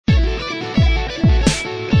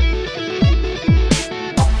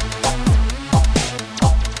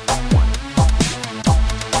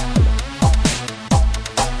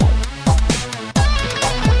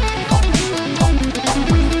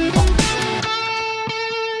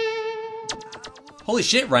Holy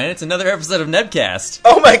shit, Ryan, it's another episode of Nebcast.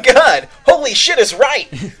 Oh my god! Holy shit is right!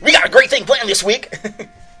 We got a great thing planned this week!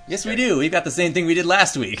 Yes, we do. We've got the same thing we did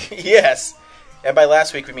last week. Yes. And by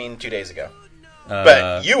last week, we mean 2 days ago.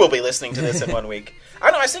 But you will be listening to this in 1 week. I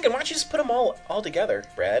don't know, I was thinking, why don't you just put them all together,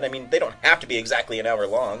 Brad? I mean, they don't have to be exactly an hour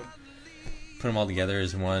long. Put them all together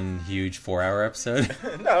as one huge 4-hour episode? No,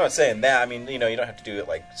 I'm not saying that. I mean, you don't have to do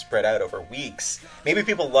it, spread out over weeks. Maybe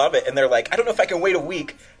people love it, and they're like, I don't know if I can wait a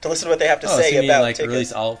week to listen to what they have to say so you about mean, tickets.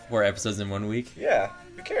 Release all 4 episodes in 1 week? Yeah,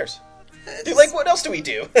 who cares? Dude, what else do we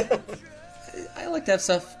do? I like to have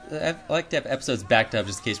stuff. I like to have episodes backed up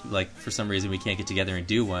just in case, for some reason we can't get together and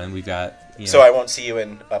do one. We've got. So I won't see you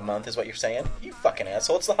in a month, is what you're saying? You fucking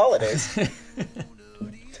asshole! It's the holidays.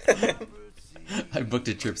 I booked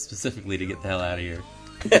a trip specifically to get the hell out of here.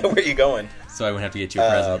 Where are you going? So I wouldn't have to get you a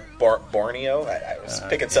present. Borneo. I was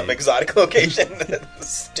picking some exotic location.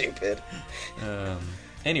 Stupid.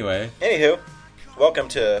 Anyway. Anywho, welcome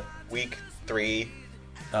to week 3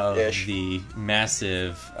 of the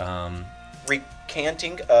massive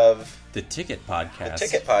recanting of the Ticket Podcast. The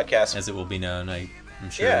Ticket Podcast, as it will be known, I'm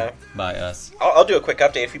sure, by us. I'll do a quick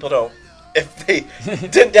update if people don't. If they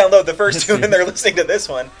didn't download the first two and they're listening to this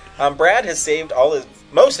one, Brad has saved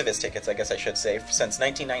most of his tickets, I guess I should say, since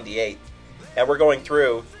 1998, and we're going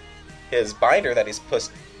through his binder that he's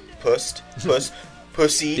pussy.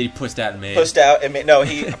 He pussed out and made. Pussed out and made. No,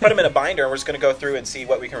 he put him in a binder, and we're just going to go through and see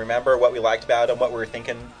what we can remember, what we liked about him, what we were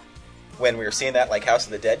thinking when we were seeing that, like House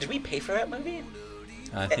of the Dead. Did we pay for that movie?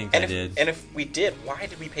 I think I did. And if we did, why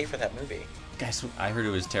did we pay for that movie? Guys, I heard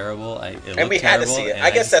it was terrible. And we had to see it.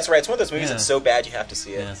 I guess that's right. It's one of those movies that's so bad you have to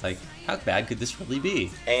see it. Yeah, it's like, how bad could this really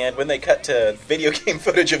be? And when they cut to video game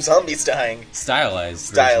footage of zombies dying...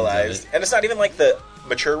 Stylized. And it's not even like the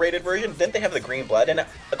mature rated version. Didn't they have the green blood? And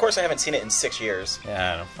of course I haven't seen it in 6 years.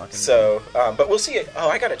 Yeah, I don't fucking know. So, but we'll see it. Oh,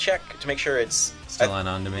 I gotta check to make sure it's... Still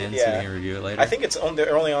on demand, so we can review it later? I think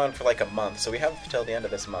they're only on for a month, so we have until the end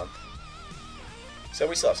of this month. So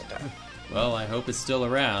we still have some time. Well, I hope it's still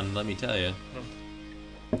around, let me tell you.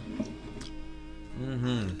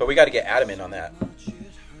 Mm-hmm. But we got to get Adam in on that.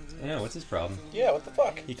 Yeah, what's his problem? Yeah, what the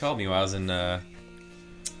fuck? He called me while I was in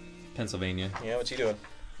Pennsylvania. Yeah, what's he doing?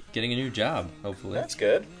 Getting a new job, hopefully. That's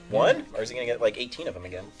good. One? Or is he going to get 18 of them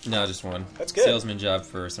again? No, just one. That's good. Salesman job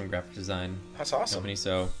for some graphic design That's awesome. company.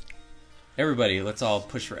 So, everybody, let's all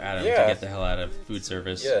push for Adam to get the hell out of food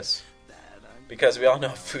service. Yes. Because we all know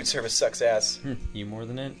food service sucks ass. You more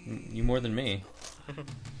than me.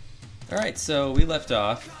 Alright, so we left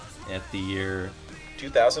off at the year...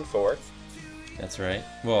 2004. That's right.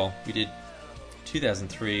 Well, we did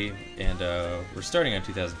 2003, and we're starting on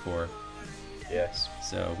 2004. Yes.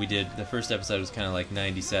 So we did... The first episode was kind of like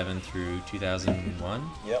 97 through 2001.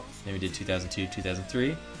 Yep. Then we did 2002,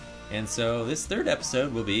 2003. And so this third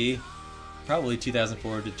episode will be probably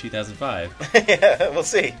 2004 to 2005. Yeah, we'll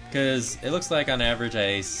see. Because it looks like on average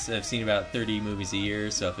I've seen about 30 movies a year,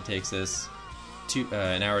 so if it takes us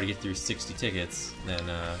an hour to get through 60 tickets, then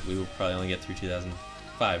we will probably only get through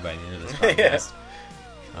 2005 by the end of this podcast.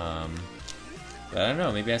 But I don't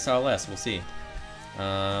know, maybe I saw less, we'll see.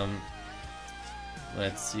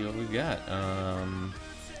 Let's see what we've got.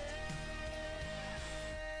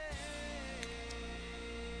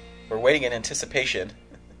 We're waiting in anticipation.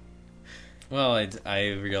 Well, I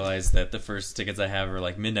realized that the first tickets I have are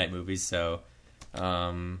midnight movies, so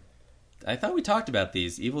I thought we talked about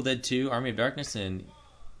these. Evil Dead 2, Army of Darkness, and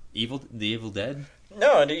The Evil Dead?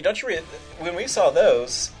 No, don't you when we saw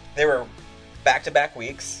those, they were back-to-back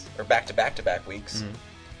weeks, or back-to-back-to-back weeks. Mm-hmm.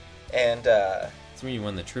 And, that's when you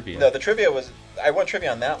won the trivia. No, the trivia was... I won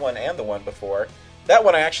trivia on that one and the one before. That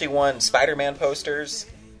one I actually won Spider-Man posters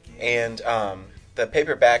and the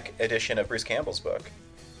paperback edition of Bruce Campbell's book.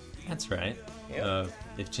 That's right. Yep.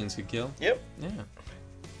 If Chins Could Kill? Yep. Yeah.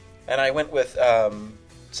 And I went with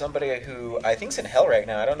somebody who I think's in hell right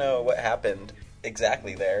now. I don't know what happened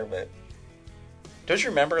exactly there, but don't you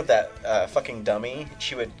remember that fucking dummy?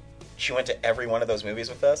 She went to every one of those movies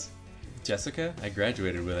with us. Jessica? I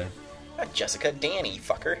graduated with her. Not Jessica, Danny,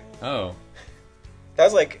 fucker. Oh.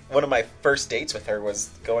 That was one of my first dates with her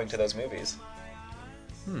was going to those movies.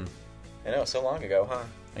 I know, so long ago, huh?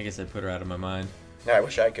 I guess I put her out of my mind. No, I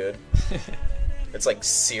wish I could. It's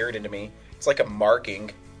seared into me. It's like a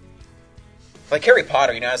marking. Like Harry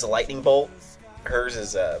Potter, has a lightning bolt. Hers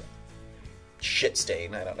is a shit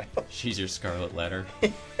stain. I don't know. She's your Scarlet Letter.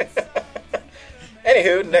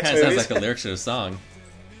 Anywho, next movie. Sounds like the lyrics of a song.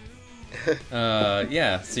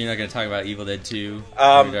 Yeah, so you're not going to talk about Evil Dead 2?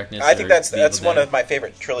 Darkness, I think that's one of my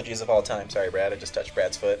favorite trilogies of all time. Sorry, Brad, I just touched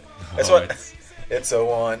Brad's foot. It's so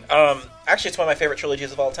on. Actually, it's one of my favorite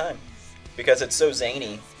trilogies of all time because it's so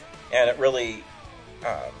zany, and it really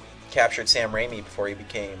captured Sam Raimi before he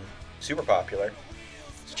became super popular.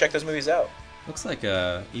 So check those movies out. Looks like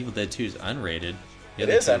Evil Dead 2 is unrated. It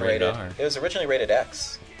is unrated. It was originally rated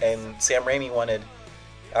X, and Sam Raimi wanted...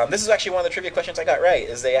 this is actually one of the trivia questions I got right,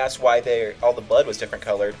 is they asked why all the blood was different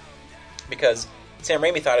colored. Because Sam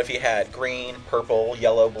Raimi thought if he had green, purple,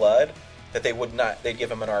 yellow blood, that they'd give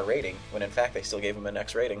him an R rating, when in fact they still gave him an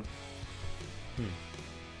X rating.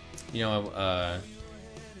 You know,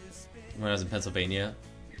 when I was in Pennsylvania,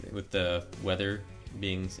 with the weather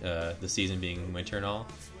being, the season being winter and all,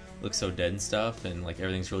 it looks so dead and stuff, and like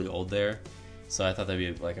everything's really old there. So I thought that'd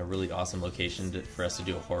be like a really awesome location for us to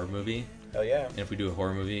do a horror movie. Oh yeah. And if we do a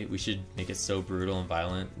horror movie, we should make it so brutal and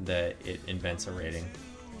violent that it invents a rating.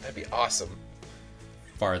 That'd be awesome.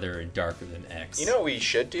 Farther and darker than X. You know what we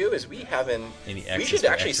should do is we should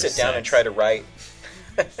actually sit down and try to write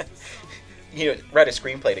write a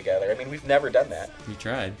screenplay together. I mean, we've never done that. We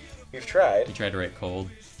tried. We've tried. You tried to write Cold.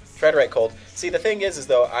 Tried to write Cold. See, the thing is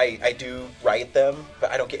though, I do write them,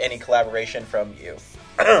 but I don't get any collaboration from you.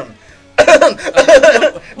 What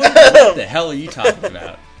the hell are you talking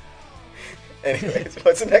about? Anyways,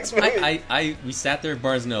 what's the next movie? We sat there at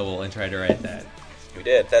Barnes Noble and tried to write that. We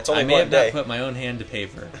did. That's only one day. I may have not put my own hand to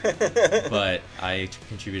paper, but I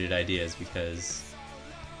contributed ideas because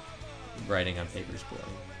writing on paper is boring.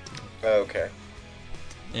 Okay.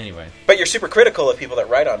 Anyway. But you're super critical of people that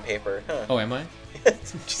write on paper, huh? Oh, am I?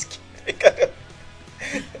 Just kidding.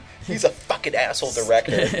 He's a fucking asshole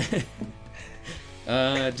director.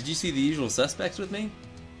 Did you see The Usual Suspects with me?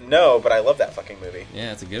 No, but I love that fucking movie.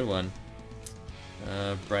 Yeah, it's a good one.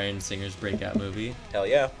 Bryan Singer's breakout movie. Hell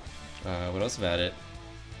yeah. What else about it?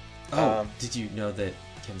 Oh, did you know that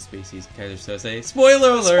Kevin Spacey's Kaiser Soze?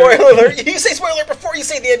 Spoiler alert! Spoiler alert! You say spoiler before you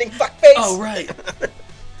say the ending, fuckface! Oh, right!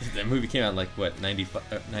 That movie came out in,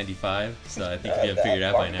 95? So I think you have figured it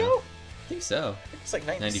out by now. I think so. It's like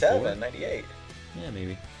 97, 98. Yeah,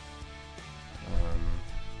 maybe.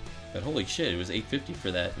 But holy shit, it was $8.50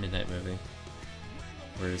 for that midnight movie.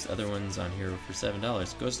 Whereas other ones on here were for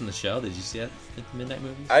 $7. Ghost in the Shell, did you see that at the midnight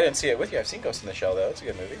movies? I didn't see it with you. I've seen Ghost in the Shell, though. It's a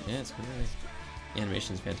good movie. Yeah, it's a good movie. The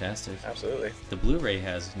animation's fantastic. Absolutely. The Blu-ray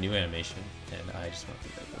has new animation, and I just want the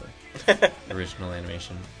Blu-ray. Original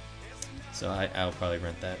animation. So I'll probably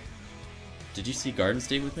rent that. Did you see Garden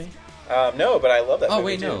State with me? No, but I love that movie,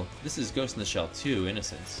 wait, too. no. This is Ghost in the Shell 2,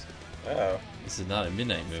 Innocence. Oh. This is not a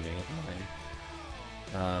midnight movie.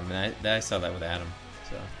 And I saw that with Adam,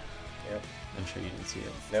 so... Yep. I'm sure you didn't see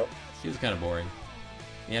it. Nope. It was kind of boring.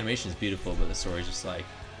 The animation's beautiful, but the story's just like...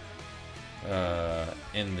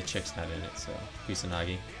 and the chick's not in it, so...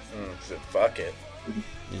 Kusanagi. So fuck it.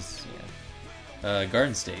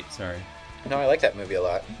 Garden State, sorry. No, I like that movie a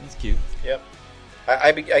lot. It's cute. Yep.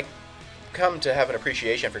 I come to have an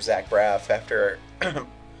appreciation for Zach Braff after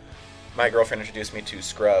my girlfriend introduced me to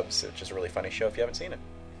Scrubs, which is a really funny show if you haven't seen it.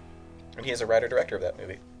 And he is a writer-director of that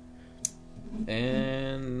movie.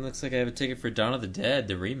 And looks like I have a ticket for Dawn of the Dead,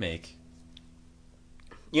 the remake.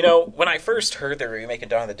 You know, when I first heard the remake of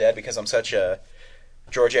Dawn of the Dead, because I'm such a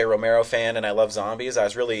George A. Romero fan and I love zombies, I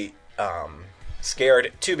was really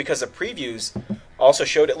scared, too, because the previews also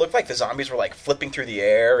showed it looked like the zombies were, flipping through the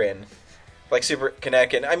air and, super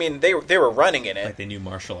kinetic. And, I mean, they were running in it. Like they knew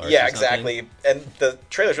martial arts Yeah, or exactly. And the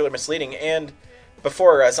trailer's really misleading. And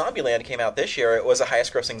before Zombieland came out this year, it was the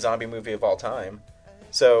highest-grossing zombie movie of all time.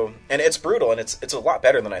 So, and it's brutal, and it's a lot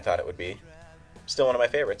better than I thought it would be. Still one of my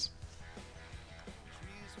favorites.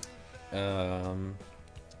 And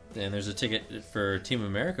there's a ticket for Team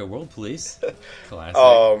America World Police. Classic.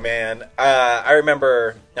 Oh, man. I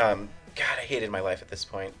remember... God, I hated my life at this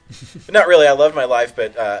point. But not really. I loved my life,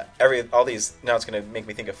 but all these... Now it's going to make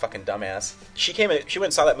me think of fucking dumbass. She went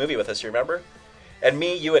and saw that movie with us, you remember? And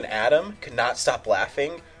me, you, and Adam could not stop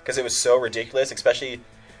laughing because it was so ridiculous, especially...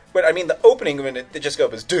 But, I mean, the opening, when it just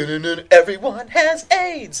goes, everyone has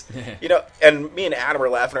AIDS! And me and Adam were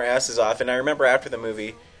laughing our asses off, and I remember after the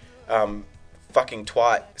movie, fucking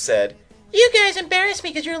twat said, "You guys embarrass me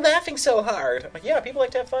because you're laughing so hard." I'm like, yeah, people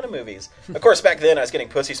like to have fun in movies. Of course, back then I was getting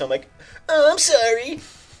pussy, so I'm like, "Oh, I'm sorry."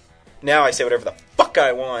 Now I say whatever the fuck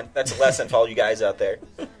I want. That's a lesson for all you guys out there.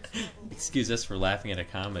 Excuse us for laughing at a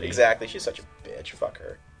comedy. Exactly. She's such a bitch. Fuck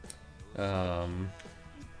her.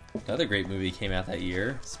 Another great movie came out that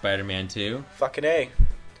year, Spider-Man 2. Fucking A.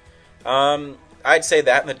 I'd say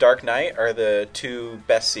that and The Dark Knight are the two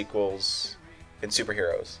best sequels in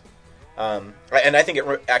superheroes. And I think it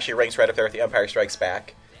actually ranks right up there with The Empire Strikes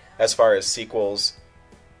Back as far as sequels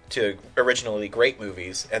to originally great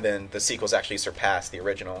movies, and then the sequels actually surpass the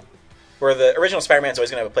original. Where the original Spider-Man is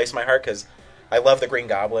always going to have a place in my heart because I love the Green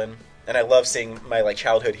Goblin, and I love seeing my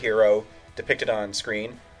childhood hero depicted on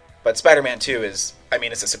screen. But Spider-Man 2 is I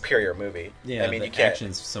mean, it's a superior movie. Yeah, I mean, the you can't.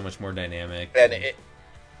 action's so much more dynamic.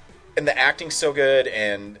 And the acting's so good,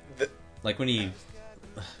 and like when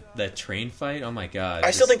that train fight. Oh my god!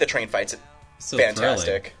 I still think the train fight's so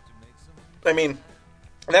fantastic. thrilling. I mean,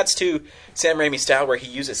 that's too Sam Raimi style, where he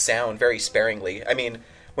uses sound very sparingly. I mean,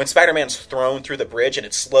 when Spider-Man's thrown through the bridge and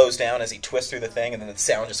it slows down as he twists through the thing, and then the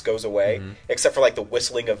sound just goes away, except for like the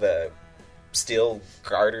whistling of the steel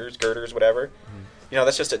girders, whatever. You know,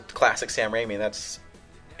 that's just a classic Sam Raimi.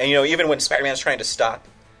 And you know, even when Spider-Man's trying to stop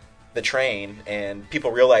the train and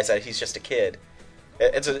people realize that he's just a kid,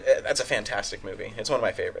 that's a fantastic movie. It's one of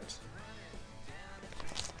my favorites.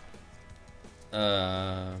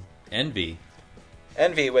 Envy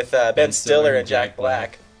with Ben Stiller and Jack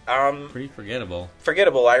Black. Pretty forgettable.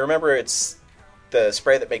 I remember it's the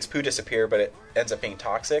spray that makes poo disappear, but it ends up being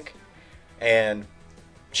toxic. And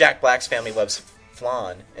Jack Black's family loves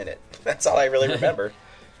flan in it. That's all I really remember.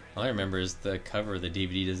 All I remember is the cover of the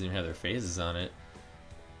DVD doesn't even have their faces on it.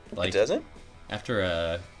 Like, it doesn't?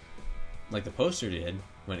 After, like the poster did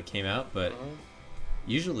when it came out, but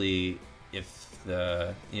usually if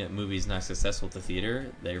the movie's not successful at the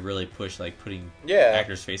theater, they really push like putting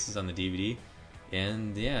actors' faces on the DVD.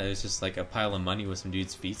 And yeah, there's just like a pile of money with some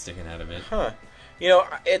dude's feet sticking out of it. Huh. You know,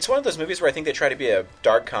 it's one of those movies where I think they try to be a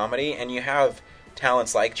dark comedy, and you have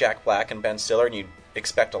talents like Jack Black and Ben Stiller, and you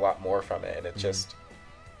expect a lot more from it, and it just...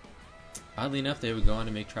 Oddly enough, they would go on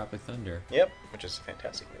to make Tropic Thunder. Yep, which is a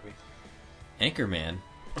fantastic movie. Anchorman.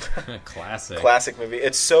 Classic. Classic movie.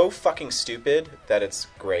 It's so fucking stupid that it's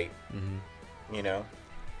great. You know?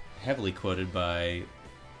 Heavily quoted by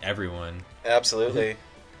everyone. Absolutely.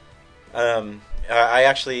 I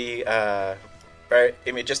actually...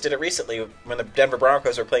 just did it recently when the Denver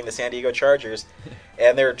Broncos were playing the San Diego Chargers,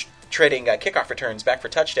 and they were trading kickoff returns back for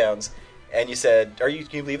touchdowns. And you said, can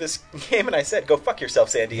you leave this game? And I said, go fuck yourself,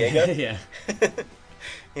 San Diego. Yeah.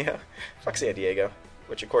 Yeah. Fuck San Diego.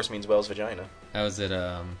 Which, of course, means Wells vagina. I was at,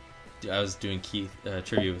 I was doing Keith,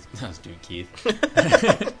 trivia with, I was doing Keith.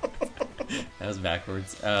 That was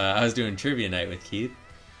backwards. I was doing trivia night with Keith,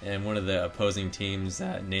 and one of the opposing teams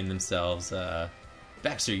named themselves,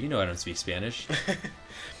 Baxter, you know I don't speak Spanish.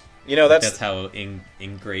 You know, that's how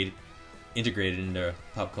integrated into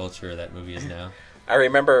pop culture that movie is now. I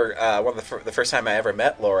remember one of the first time I ever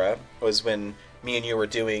met Laura was when me and you were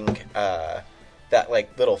doing that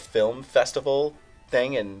like little film festival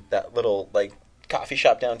thing in that little like coffee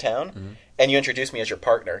shop downtown, and you introduced me as your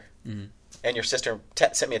partner. And your sister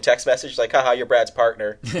sent me a text message like, haha, you're Brad's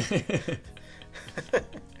partner.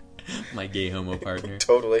 My gay homo partner.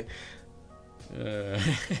 Totally.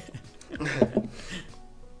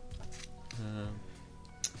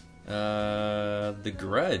 The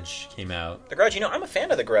Grudge came out. The Grudge, I'm a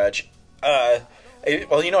fan of The Grudge. I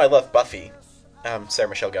love Buffy. Sarah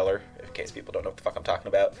Michelle Gellar, in case people don't know what the fuck I'm talking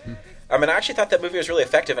about. I actually thought that movie was really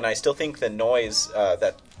effective, and I still think the noise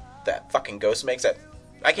that fucking ghost makes, that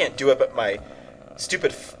I can't do it, but my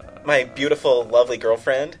beautiful, lovely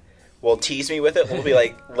girlfriend will tease me with it. We'll be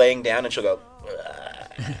like laying down, and she'll go,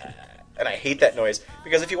 and I hate that noise,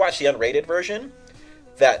 because if you watch the unrated version,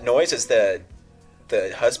 that noise is the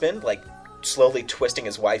husband like slowly twisting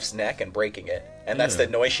his wife's neck and breaking it, and that's the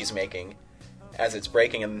noise she's making as it's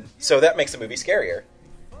breaking, and so that makes the movie scarier.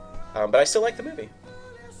 But I still like the movie.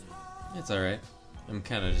 It's all right. I'm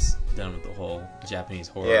kind of just done with the whole Japanese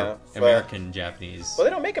horror, American Japanese. Well,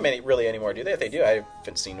 they don't make them really anymore, do they? If they do, I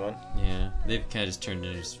haven't seen one. Yeah, they've kind of just turned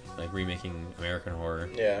into just like remaking American horror.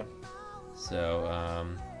 Yeah. So,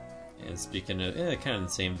 and speaking of kind of in the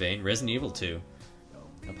same vein, Resident Evil 2,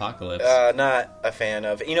 Apocalypse. Not a fan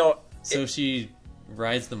of. So she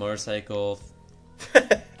rides the motorcycle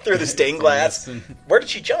through the stained glass. Where did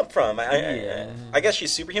she jump from? I guess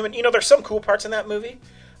she's superhuman. There's some cool parts in that movie.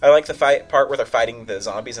 I like the part where they're fighting the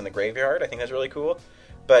zombies in the graveyard. I think that's really cool.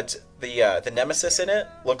 But the nemesis in it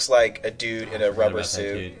looks like a dude in a rubber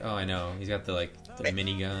suit. Oh, I know. He's got the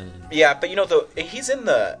minigun. Yeah, but he's in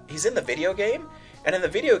the video game, and in the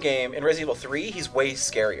video game in Resident Evil 3, he's way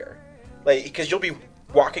scarier. Like, because you'll be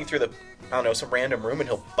walking through some random room, and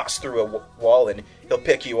he'll bust through a wall, and he'll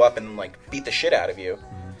pick you up and like beat the shit out of you.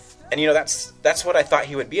 And that's what I thought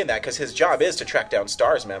he would be in that, because his job is to track down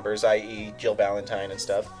STARS members, i.e. Jill Valentine and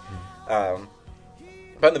stuff. But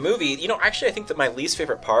in the movie, actually I think that my least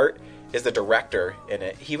favorite part is the director in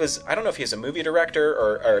it. I don't know if he was a movie director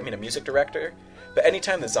or a music director, but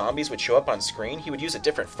anytime the zombies would show up on screen, he would use a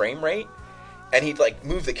different frame rate, and he'd like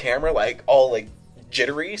move the camera like all like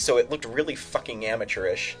jittery, so it looked really fucking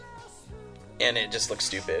amateurish, and it just looked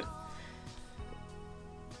stupid.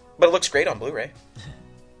 But it looks great on Blu-ray.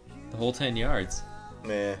 The whole 10 yards.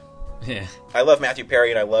 Meh. Yeah. I love Matthew Perry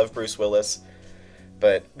and I love Bruce Willis.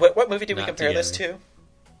 But what movie did we Not compare this together.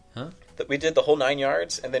 to? Huh? That we did the whole 9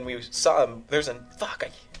 yards, and then we saw him. This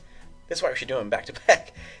is why we should do them back to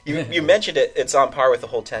back. You mentioned it. It's on par with the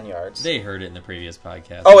whole 10 yards. They heard it in the previous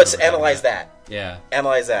podcast. Oh, I it's know what we're Analyze talking about. That. Yeah.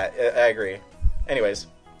 Analyze That. I agree. Anyways,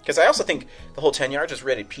 because I also think the whole 10 yards was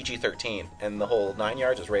rated PG-13, and the whole 9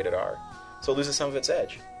 yards is rated R. So it loses some of its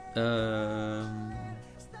edge.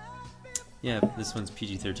 Yeah, this one's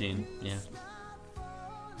PG-13. Yeah.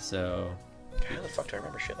 So, God, how the fuck do I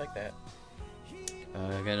remember shit like that? I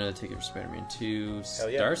got another ticket for Spider-Man 2. Hell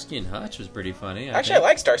yeah. Starsky and Hutch was pretty funny. Actually, I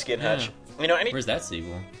like Starsky and Yeah. Hutch. You know, Where's that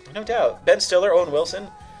sequel? no doubt. Ben Stiller, Owen Wilson.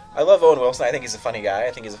 I love Owen Wilson. I think he's a funny guy.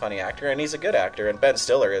 I think he's a funny actor, and he's a good actor. And Ben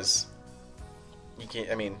Stiller is...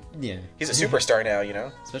 Yeah. he's a superstar now, you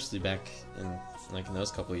know? Especially back in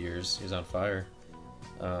those couple of years, he was on fire.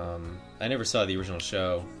 I never saw the original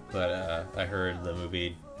show, but I heard the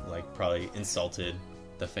movie probably insulted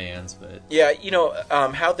the fans. But Yeah, you know,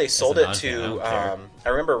 how they sold a it non-fan, I to... don't care. I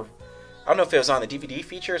remember... I don't know if it was on the DVD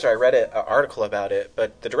features or I read an article about it,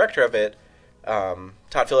 but the director of it,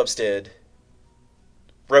 Todd Phillips, did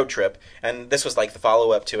Road Trip, and this was like the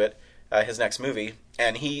follow-up to it, his next movie,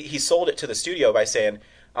 and he sold it to the studio by saying,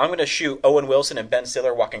 I'm going to shoot Owen Wilson and Ben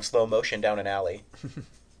Stiller walking slow motion down an alley.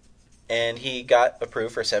 And he got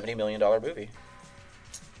approved for a $70 million movie.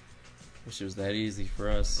 wish it was that easy for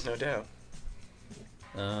us. No doubt.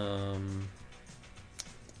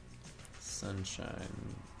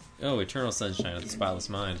 Sunshine. Oh, Eternal Sunshine of the Spotless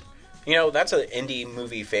Mind. You know, that's an indie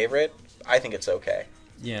movie favorite. I think it's okay.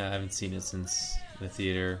 Yeah, I haven't seen it since the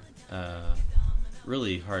theater.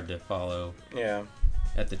 Really hard to follow Yeah.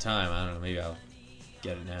 at the time. I don't know. Maybe I'll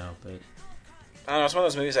get it now, but I don't know, it's one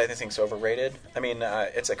of those movies I think is overrated. I mean,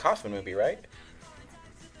 it's a Kaufman movie, right?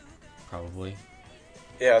 probably.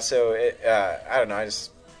 Yeah, so I don't know. It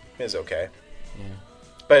was okay, Yeah.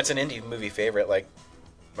 but it's an indie movie favorite. Like,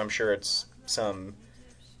 I'm sure it's some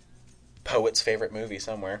poet's favorite movie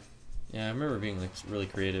somewhere. Yeah, I remember being really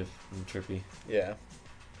creative and trippy. Yeah,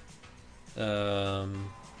 The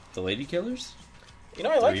Lady Killers? you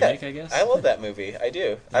know, I like remake, that. I guess? I love that movie. I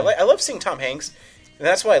do. Yeah. I love seeing Tom Hanks, and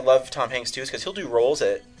that's why I love Tom Hanks too. Is because he'll do roles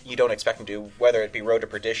that you don't expect him to, whether it be Road to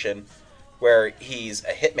Perdition, where he's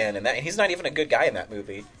a hitman in that, and he's not even a good guy in that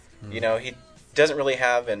movie. You know, he doesn't really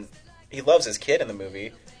have, and he loves his kid in the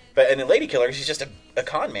movie, but in Lady Killers, he's just a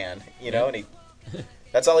con man, you know, and he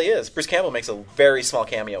that's all he is. Bruce Campbell makes a very small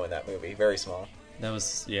cameo in that movie, very small. That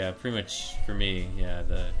was, pretty much for me,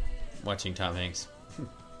 watching Tom Hanks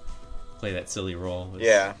play that silly role was,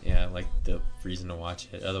 Yeah. like the reason to watch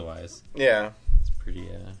it. Otherwise, Yeah, it's pretty,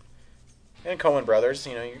 and Coen Brothers,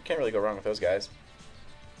 you know, you can't really go wrong with those guys.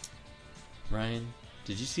 Ryan,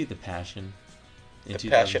 did you see The Passion? In The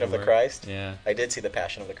Passion of the 2004? Christ? Yeah. I did see The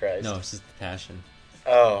Passion of the Christ. No, it's just The Passion.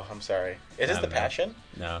 Oh, I'm sorry. It is I The don't know. Passion?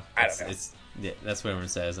 No. I don't know. Yeah, that's what everyone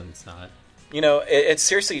says, and it's not. You know, it's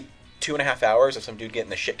seriously 2.5 hours of some dude getting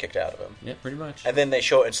the shit kicked out of him. Yeah, pretty much. And then they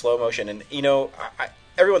show it in slow motion. And, you know,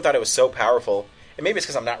 everyone thought it was so powerful. And maybe it's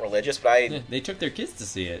because I'm not religious, but Yeah, they took their kids to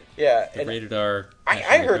see it. yeah. The And rated R. I Passion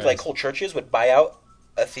of the heard, like, Christ. whole churches would buy out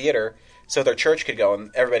a theater so their church could go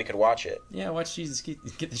and everybody could watch it. Yeah, watch Jesus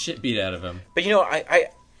get the shit beat out of him. But, you know, I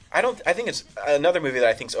think it's another movie that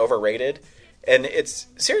I think is overrated. And it's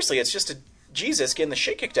just Jesus getting the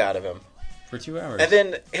shit kicked out of him. For 2 hours. And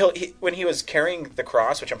then when he was carrying the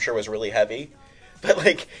cross, which I'm sure was really heavy, but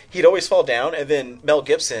like he'd always fall down, and then Mel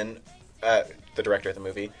Gibson, the director of the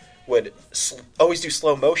movie, would always do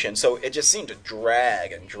slow motion, so it just seemed to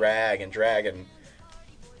drag and drag and drag, and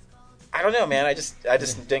I don't know, man. I just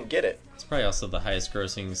didn't get it. It's probably also the highest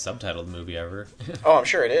grossing subtitled movie ever. Oh, I'm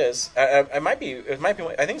sure it is. It might be. I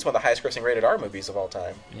think it's one of the highest grossing rated R movies of all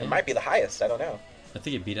time. Yeah. It might be the highest. I don't know. I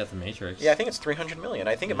think it beat out The Matrix. Yeah, I think it's 300 million.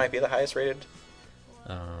 I think it might be the highest rated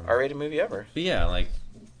R-rated movie ever. But yeah, like,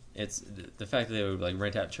 it's the fact that they would like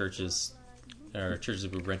rent out churches, or churches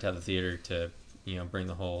would rent out the theater to, bring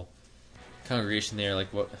the whole congregation there.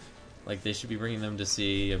 Like what, like they should be bringing them to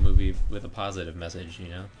see a movie with a positive message,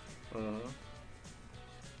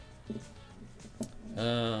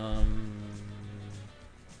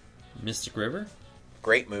 Mystic River.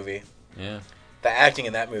 Great movie. Yeah. The acting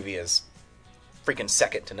in that movie is freaking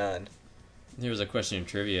second to none. There was a question in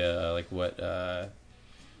trivia, like what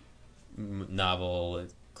novel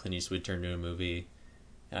Clint Eastwood turned into a movie,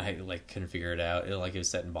 and I couldn't figure it out. It was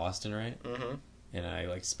set in Boston, right? Mm-hmm. And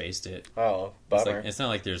I spaced it. Oh, bummer. It's not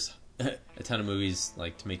like there's a ton of movies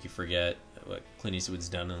to make you forget what Clint Eastwood's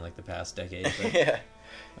done in the past decade. But, yeah.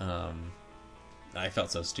 I felt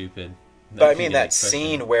so stupid. But I mean that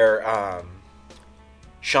scene where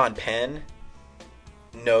Sean Penn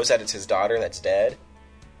knows that it's his daughter that's dead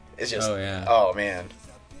is just Oh, yeah. oh man,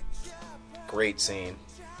 Great scene.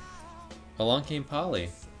 Along Came Polly.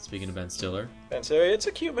 Speaking of Ben Stiller. And so it's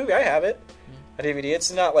a cute movie. I have it on DVD.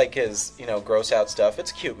 It's not like his, gross out stuff.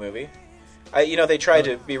 It's a cute movie. They tried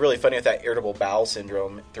to be really funny with that irritable bowel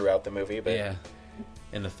syndrome throughout the movie, but yeah,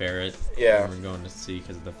 and the ferret. Yeah, we're going to see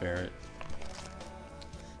because of the ferret.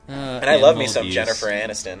 And I love me some Jennifer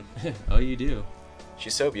Aniston. Oh, you do.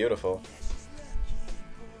 She's so beautiful.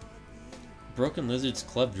 Broken Lizard's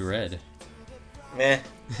Club Dread. Meh.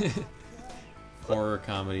 Horror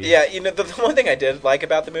comedy. Yeah, the one thing I did like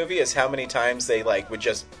about the movie is how many times they would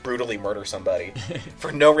just brutally murder somebody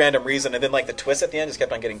for no random reason, and then the twist at the end just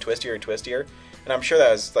kept on getting twistier and twistier. And I'm sure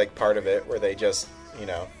that was part of it, where they just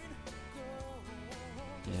Yeah.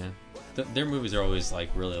 Their movies are always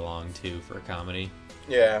really long too for a comedy.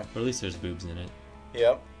 Yeah. But at least there's boobs in it.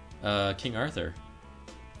 Yep. King Arthur.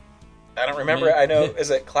 I don't remember. I know. Is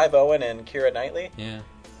it Clive Owen and Keira Knightley? Yeah,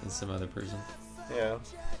 and some other person. Yeah.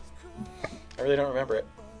 I really don't remember it.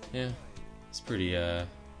 Yeah. It's pretty,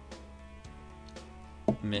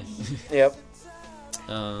 meh. Yep.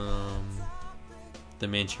 The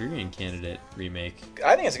Manchurian Candidate remake.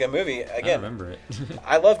 I think it's a good movie. Again, I remember it.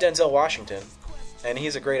 I love Denzel Washington, and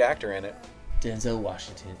he's a great actor in it. Denzel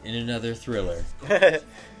Washington in another thriller.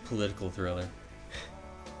 Political thriller.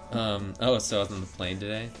 So I was on the plane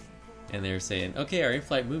today, and they were saying, okay, our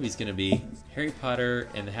in-flight movie's going to be Harry Potter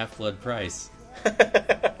and the Half-Blood Prince.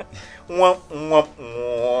 Womp, womp,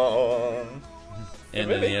 womp. And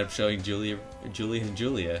then they ended up showing Julie and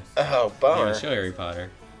Julia. Oh, bummer. They're going to show Harry Potter.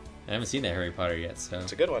 I haven't seen that Harry Potter yet, so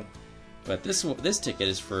it's a good one. But this ticket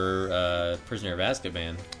is for Prisoner of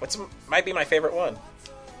Azkaban. It might be my favorite one.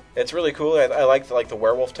 It's really cool. I like the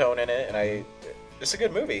werewolf tone in it, and it's a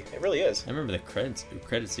good movie. It really is. I remember the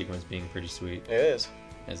credit sequence being pretty sweet. It is.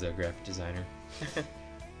 As a graphic designer.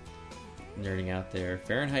 Nerding out there.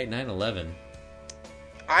 Fahrenheit 9/11.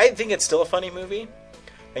 I think it's still a funny movie.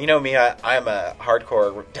 And you know me, I'm a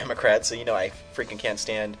hardcore Democrat, so I freaking can't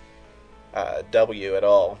stand W at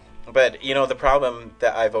all. But, the problem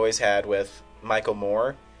that I've always had with Michael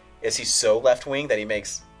Moore is he's so left-wing that he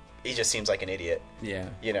just seems like an idiot. Yeah.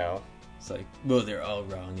 It's like, well, they're all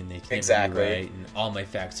wrong and they can't exactly. be right, and all my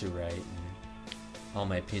facts are right, and all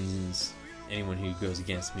my opinions, anyone who goes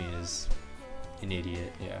against me is an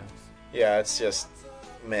idiot. Yeah. Yeah, it's just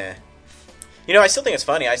meh. I still think it's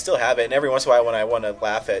funny. I still have it, and every once in a while when I want to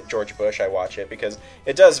laugh at George Bush, I watch it because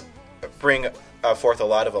it does bring forth a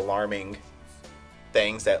lot of alarming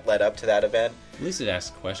things that led up to that event. At least it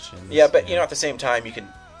asks questions. Yeah, but at the same time,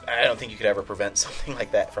 I don't think you could ever prevent something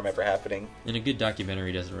like that from ever happening. And a good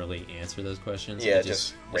documentary doesn't really answer those questions. Yeah, it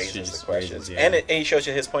just raises the questions. And he shows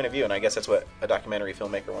you his point of view, and I guess that's what a documentary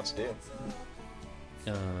filmmaker wants to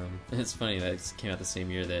do. It's funny that it came out the same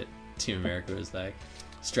year that Team America was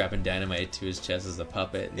strapping dynamite to his chest as a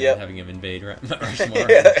puppet and having him invade Rushmore.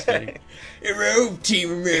 Hello,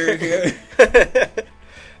 Team America.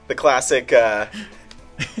 The classic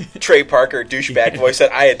Trey Parker douchebag voice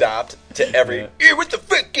that I adopt to every "Here with the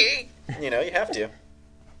fucky." You have to.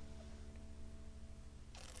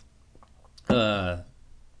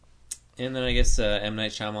 And then I guess M.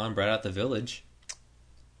 Night Shyamalan brought out The Village.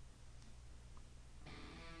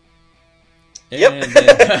 Yep.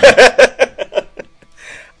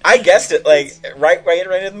 I guessed it right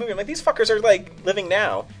into the movie. I'm like, these fuckers are living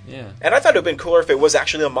now. Yeah. And I thought it would have been cooler if it was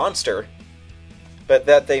actually a monster, but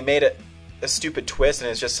that they made it a stupid twist and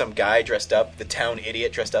it's just some guy dressed up, the town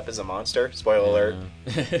idiot dressed up as a monster. Spoiler alert.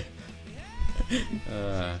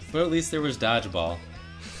 But at least there was Dodgeball,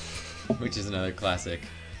 which is another classic.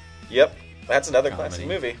 Yep. That's another classic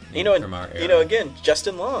movie. From our era. Again,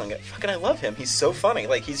 Justin Long. Fucking I love him. He's so funny.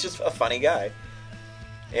 He's just a funny guy.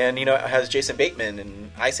 And, it has Jason Bateman, and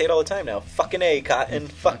I say it all the time now. Fucking A, Cotton.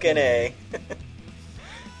 Fucking A.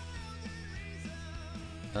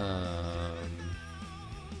 God,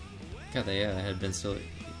 they had Ben Stiller.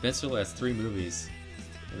 Ben Stiller has 3 movies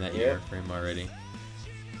in that year for him already.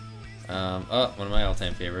 One of my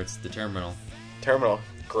all-time favorites, The Terminal. Terminal.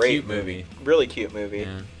 Great cute movie. Really cute movie.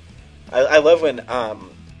 Yeah. I love when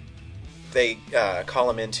they call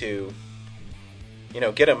him into,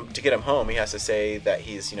 get him home. He has to say that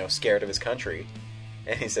he's, scared of his country.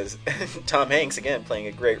 And he says, Tom Hanks, again, playing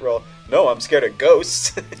a great role. No, I'm scared of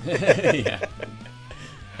ghosts. Yeah.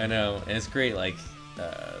 I know. And it's great,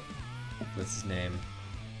 what's his name?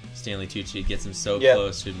 Stanley Tucci gets him so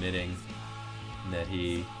close to admitting that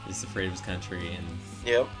he is afraid of his country and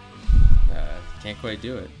can't quite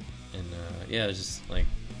do it. And, it's just,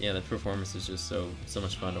 the performance is just so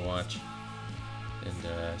much fun to watch.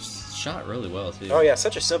 And shot really well, too. Oh, yeah,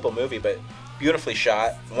 such a simple movie, but beautifully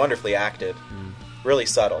shot, wonderfully acted. Really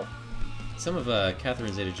subtle. some of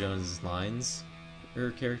Catherine Zeta-Jones' lines, her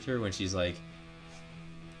character, when she's like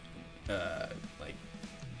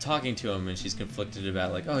talking to him and she's conflicted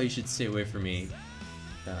about like, oh, you should stay away from me,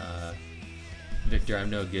 Victor, I'm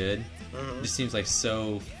no good. It just seems like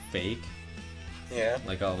so fake. Yeah.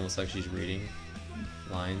 Like almost like she's reading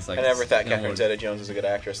lines. Like I never thought Catherine Zeta-Jones was a good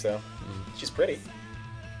actress, though. She's pretty.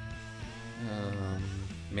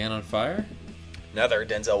 Man on Fire? Another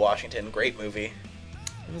Denzel Washington, great movie.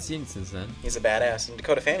 I haven't seen it since then. He's a badass, and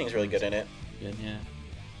Dakota Fanning's really good in it. Good,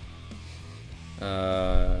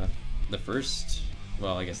 yeah. The first,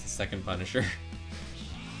 well, I guess the second Punisher.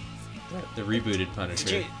 The rebooted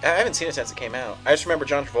Punisher. I haven't seen it since it came out. I just remember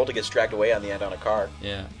John Travolta gets dragged away on the end on a car.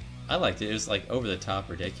 Yeah. I liked it. It was like over the top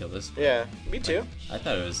ridiculous. Yeah, me too. I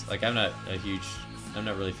thought it was like I'm not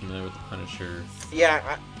really familiar with the Punisher.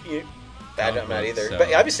 Yeah, I'm not either. So.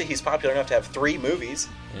 But obviously he's popular enough to have 3 movies.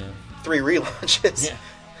 Yeah. 3 relaunches. Yeah.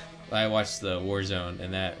 I watched the Warzone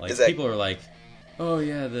and that like Is that... people are like, oh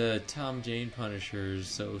yeah, the Tom Jane Punisher is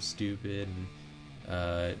so stupid and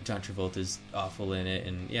John Travolta's awful in it,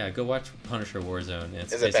 and yeah, go watch Punisher Warzone.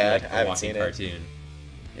 It's Is it bad? like I haven't seen cartoon.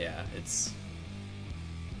 Yeah, it's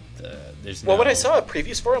there's. Well, when I saw a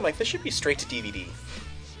previews for it, I'm like, this should be straight to DVD.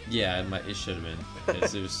 Yeah, it should have been.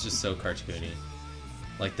 It was just so cartoony.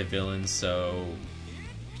 Like the villains, so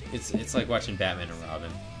it's like watching Batman and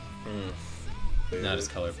Robin. Not as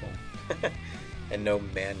colorful. And no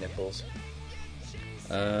man nipples.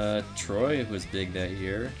 Troy was big that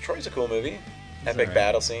year. Troy's a cool movie. Epic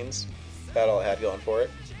battle scenes. About all it had going for it.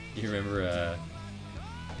 You remember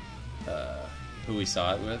who we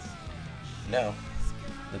saw it with? No.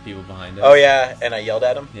 The people behind us. Oh yeah, and I yelled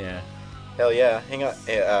at him? Yeah. Hell yeah. Hang on.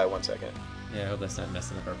 1 second. Yeah, I hope that's not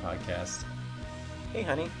messing up our podcast. Hey,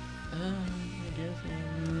 honey. I guess.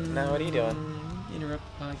 Now, what are you doing? Interrupt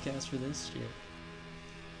the podcast for this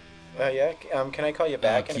shit. Yeah. Can I call you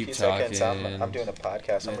back in a few talking. seconds? I'm doing a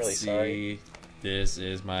podcast. I'm really sorry. This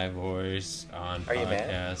is my voice on Are you mad?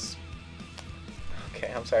 podcast.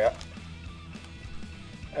 Okay, I'm sorry.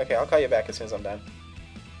 Okay, I'll call you back as soon as I'm done.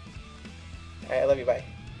 Alright, I love you. Bye.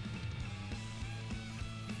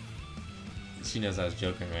 She knows I was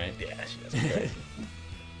joking, right? Yeah, she does. Right.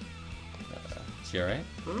 She alright?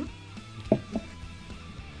 Hmm? Don't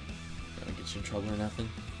get you in trouble or nothing.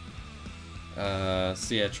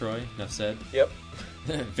 So yeah, Troy, enough said. Yep.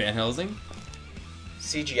 Van Helsing?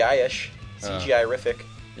 CGI-ish. CGI-rific.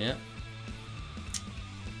 Yeah.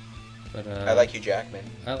 But I like Hugh Jackman.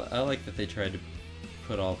 I like that they tried to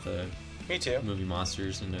put all the Me too. movie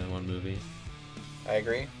monsters into one movie. I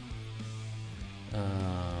agree.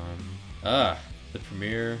 The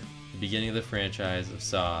premiere, the beginning of the franchise of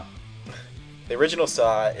Saw. The original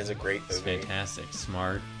Saw is a great movie. It's fantastic,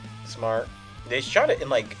 smart. They shot it in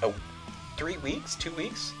like 3 weeks, 2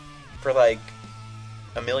 weeks, for like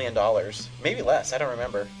 $1 million, maybe less. I don't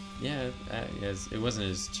remember. Yeah, it wasn't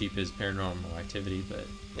as cheap as Paranormal Activity, but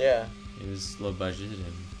yeah, it was low budget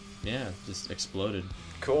and yeah, just exploded.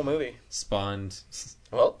 Cool movie. Spawned.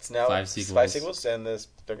 Well, it's now 5 sequels. 5 sequels, and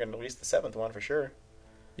they're going to release the 7th one for sure.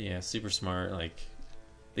 Yeah, super smart. Like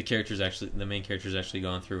the main character's actually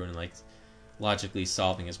gone through and like logically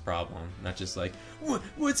solving his problem, not just like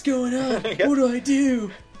what's going on? Yep. What do I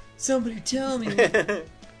do? Somebody tell me.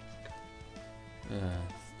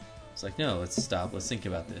 It's like, no, let's stop. Let's think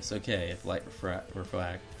about this. Okay, if light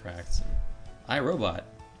refracts, iRobot.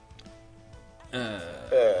 Yeah.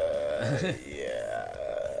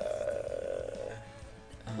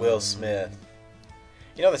 Will Smith.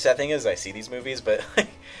 You know, the sad thing is, I see these movies, but I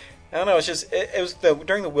don't know. It's just it was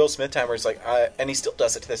during the Will Smith time where it's like, and he still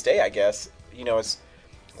does it to this day, I guess. You know, it's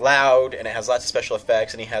loud and it has lots of special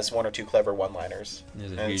effects, and he has 1 or 2 clever one-liners.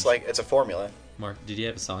 And it's like it's a formula. Mark, did you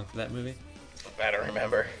have a song for that movie? I don't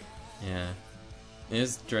remember. Yeah, it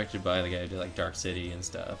was directed by the guy who did like Dark City and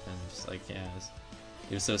stuff, and just like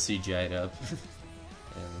it was so CGI'd up,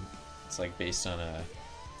 and it's like based on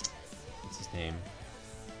what's his name,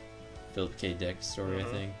 Philip K. Dick story, I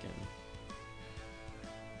think, and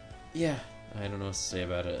yeah, I don't know what to say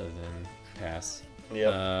about it other than pass.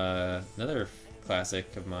 Yeah. Another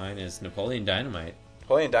classic of mine is Napoleon Dynamite.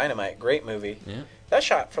 Napoleon Dynamite, great movie. Yeah. That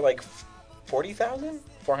shot for like 40,000,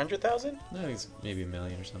 400,000. No, I think it's maybe $1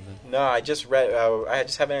 million or something. No, I just read. I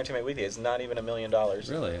just have Entertainment Weekly. It's not even $1 million.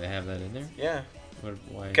 Really, they have that in there? Yeah.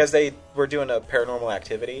 Why? Because they were doing a Paranormal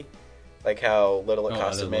Activity, like how little it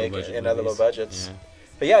costs to make in other low budgets. Yeah.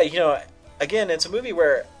 But yeah, you know, again, it's a movie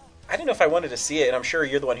where I didn't know if I wanted to see it, and I'm sure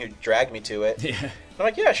you're the one who dragged me to it. Yeah. I'm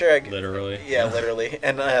like, yeah, sure. Literally. Yeah, literally.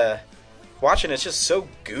 And watching it's just so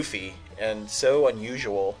goofy and so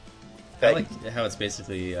unusual. I like how it's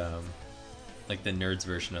basically like the nerds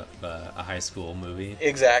version of a high school movie.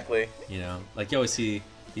 Exactly. You know, like you always see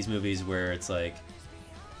these movies where it's like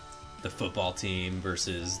the football team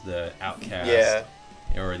versus the outcast. Yeah.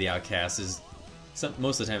 Or the outcast is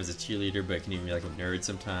most of the time it's a cheerleader, but it can even be like a nerd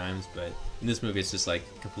sometimes. But in this movie, it's just like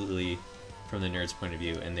completely from the nerd's point of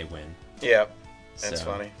view, and they win. Yeah, that's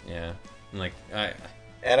funny. Yeah, and like I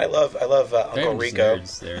love Uncle Rico.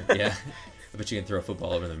 Nerds there. Yeah, I bet you can throw a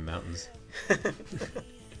football over the mountains.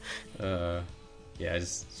 Yeah,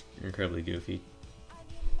 just incredibly goofy.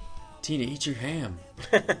 Tina, eat your ham.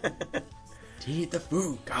 Tina, eat the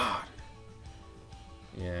food. God.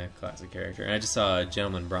 Yeah, classic character. And I just saw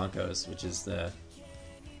Gentlemen Broncos, which is the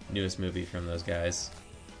newest movie from those guys.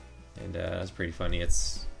 And it was pretty funny.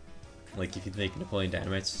 It's like if you think Napoleon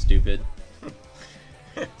Dynamite's stupid,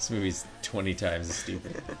 this movie's 20 times as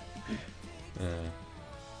stupid.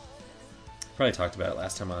 Probably talked about it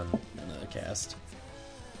last time on the cast.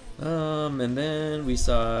 And then we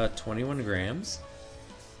saw 21 Grams.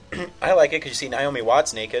 I like it because you see Naomi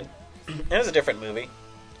Watts naked. It was a different movie.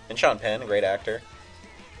 And Sean Penn, a great actor.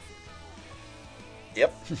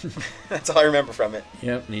 Yep. That's all I remember from it.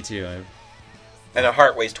 Yep, me too. And a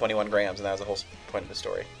heart weighs 21 grams, and that was the whole point of the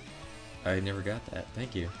story. I never got that.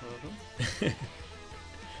 Thank you.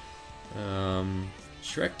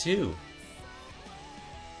 Shrek 2.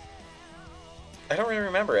 I don't really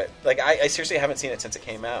remember it. Like, I seriously haven't seen it since it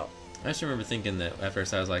came out. I just remember thinking that at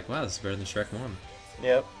first I was like, wow, this is better than Shrek 1.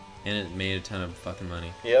 Yep. And it made a ton of fucking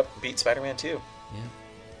money. Yep. Beat Spider-Man 2. Yeah.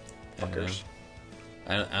 Fuckers.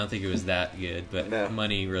 I don't think it was that good, but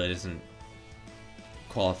money really doesn't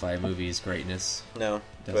qualify a movie's greatness. No.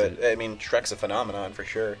 But, I mean, Shrek's a phenomenon for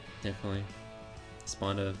sure. Definitely.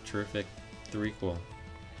 Spawned a terrific threequel.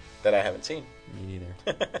 That I haven't seen. Me neither.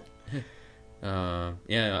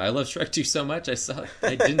 Yeah, I love Shrek 2 so much, I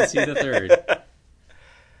didn't see the third.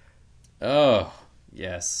 Oh,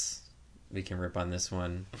 yes. We can rip on this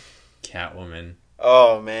one. Catwoman.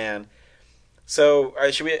 Oh, man. So,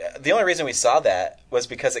 the only reason we saw that was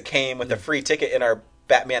because it came with a free ticket in our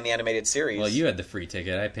Batman the Animated Series. Well, you had the free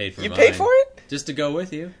ticket. I paid for mine. You paid for it? Just to go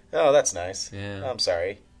with you. Oh, that's nice. Yeah. I'm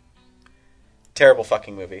sorry. Terrible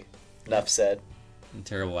fucking movie. Enough said. And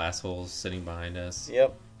terrible assholes sitting behind us.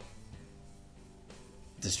 Yep.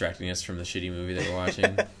 Distracting us from the shitty movie that we're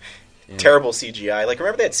watching. Yeah. Terrible CGI. Like,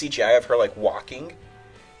 remember they had CGI of her, like, walking?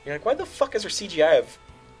 You're like, why the fuck is there CGI of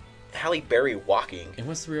Halle Berry walking? And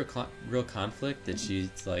what's the real conflict? That she's,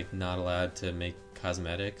 like, not allowed to make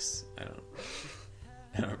cosmetics? I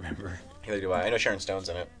don't remember. Neither do I. I know Sharon Stone's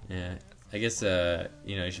in it. Yeah. I guess,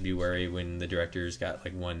 you should be worried when the director's got,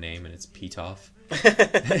 like, one name and it's Petoff.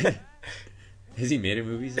 Has he made a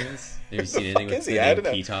movie since? Have you seen anything with the name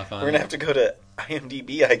Petoff on it? We're going to have to go to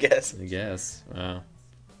IMDb, I guess. I guess. Wow.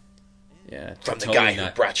 Yeah. From the guy who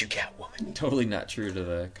brought you Catwoman. Totally not true to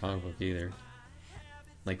the comic book either.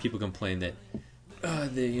 Like, people complain that, I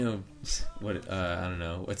don't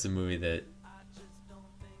know, what's a movie that...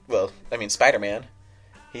 Well, I mean, Spider-Man.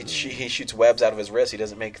 He shoots webs out of his wrist. He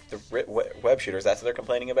doesn't make the web shooters. That's what they're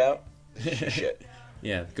complaining about? Shit.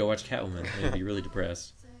 Yeah, go watch Catwoman. You'd be really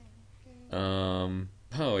depressed.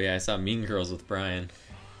 Oh, yeah, I saw Mean Girls with Brian.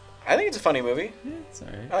 I think it's a funny movie. Yeah, it's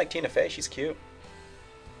alright. I like Tina Fey. She's cute.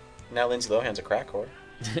 Now Lindsay Lohan's a crack whore.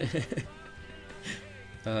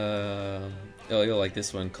 You'll like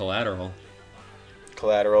this one, Collateral.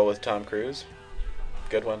 Collateral with Tom Cruise.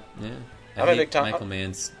 Good one. Yeah. I'm a big Michael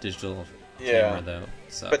Mann's digital camera, though.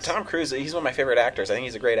 Sucks. But Tom Cruise, he's one of my favorite actors. I think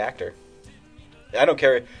he's a great actor. I don't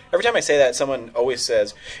care. Every time I say that, someone always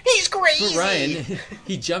says, he's crazy! For Ryan,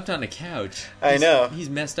 he jumped on a couch. I know. He's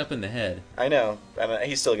messed up in the head. I know.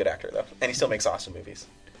 He's still a good actor, though. And he still makes awesome movies.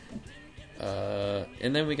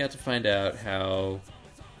 And then we got to find out how...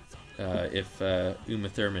 if Uma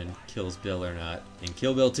Thurman kills Bill or not in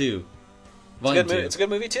Kill Bill 2. Volume 2. It's a good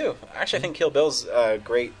movie, too. Actually, I think Kill Bill's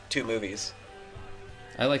great 2 movies.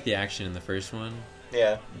 I like the action in the first one.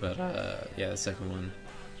 Yeah. But, the second one...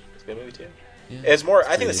 It's a good movie, too. Yeah, it's more.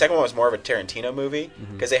 I think the second one was more of a Tarantino movie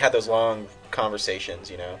because they had those long conversations,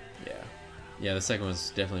 you know. Yeah, the second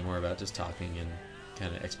was definitely more about just talking and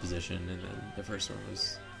kind of exposition, and then the first one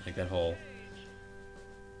was like that whole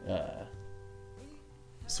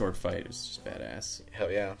sword fight. It was just badass. Hell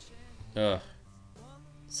yeah. Ugh.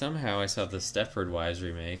 Somehow I saw the Stepford Wives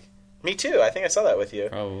remake. Me too. I think I saw that with you.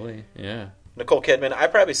 Probably. Yeah. Nicole Kidman. I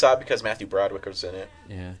probably saw it because Matthew Broderick was in it.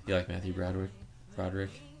 Yeah. You like Matthew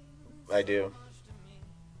Broderick? I do.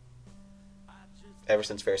 Ever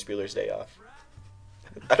since Ferris Bueller's Day Off.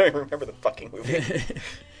 I don't even remember the fucking movie.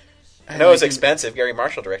 I know it was expensive. Gary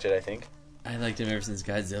Marshall directed, I think. I liked him ever since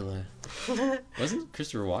Godzilla. Wasn't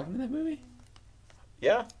Christopher Walken in that movie?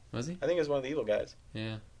 Yeah, Was he? I think he was one of the evil guys.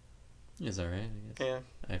 Yeah. He was alright, I guess. Yeah.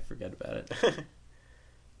 I forget about it.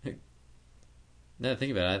 Now that I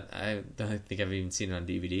think about it, I don't think I've even seen it on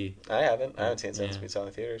DVD. I haven't seen it since Yeah. we saw it in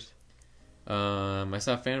the theaters. I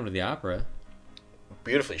saw Phantom of the Opera.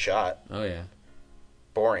 Beautifully shot. Oh, yeah.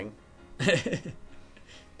 Boring.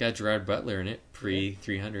 Got Gerard Butler in it,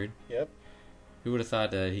 pre-300. Yep. Who would have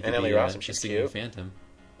thought he could And Emily be Rossum, a she's singing cute. Phantom?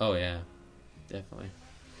 Oh, yeah. Definitely.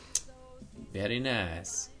 Very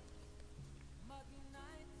nice.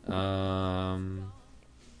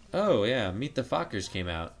 Oh, yeah. Meet the Fockers came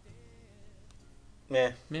out.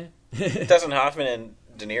 Meh. Meh. Dustin Hoffman and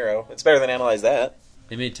De Niro. It's better than Analyze That.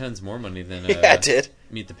 They made tons more money than Yeah, it did.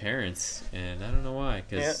 Meet the Parents, and I don't know why,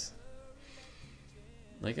 because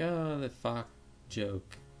like, oh, the Fock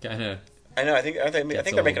joke kind of, I know. I think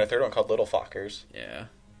they're making a third one called Little Fockers. yeah.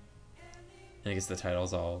 I guess the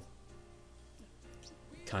title's all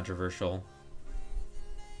controversial.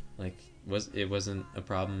 Like, it wasn't a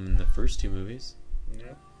problem in the first two movies.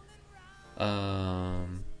 Yeah.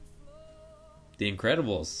 The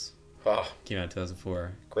Incredibles Oh, came out in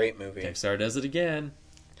 2004. great movie. Pixar does it again.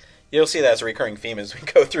 You'll see that as a recurring theme as we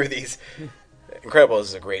go through these. Incredibles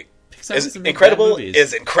is a great. Pixar doesn't make Incredible bad movies.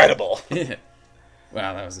 is incredible.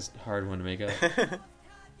 Wow, that was a hard one to make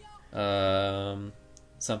up.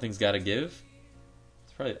 Something's Gotta Give.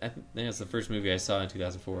 It's probably, I think it's the first movie I saw in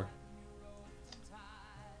 2004.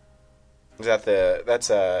 Is that that's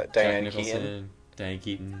Jack Diane Nicholson, Keaton? Diane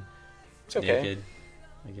Keaton, It's okay. naked,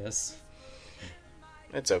 I guess.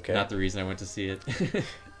 It's okay. Not the reason I went to see it.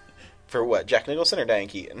 For what? Jack Nicholson or Diane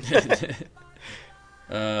Keaton?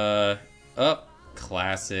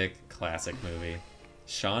 Classic movie.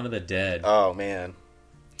 Shaun of the Dead. Oh man,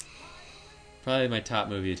 Probably my top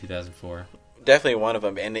movie of 2004. definitely one of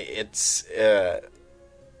them. And it's if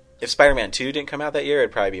Spider-Man 2 didn't come out that year,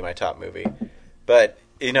 it'd probably be my top movie. But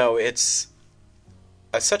it's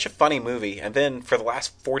such a funny movie, and then for the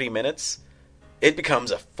last 40 minutes, it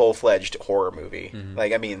becomes a full-fledged horror movie. Mm-hmm.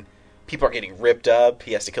 Like, I mean, people are getting ripped up.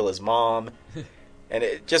 He has to kill his mom, and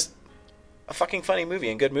it just a fucking funny movie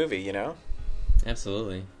and good movie.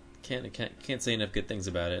 Absolutely. Can't say enough good things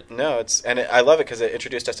about it. No, I love it because it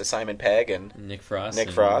introduced us to Simon Pegg and Nick Frost. Nick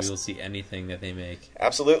and Frost. We will see anything that they make.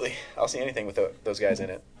 absolutely, I'll see anything with those guys in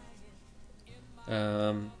it.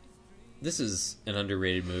 This is an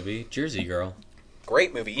underrated movie, Jersey Girl.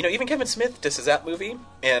 Great movie. Even Kevin Smith disses that movie.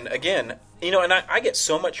 And again, and I get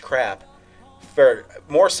so much crap for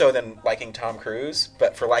more so than liking Tom Cruise,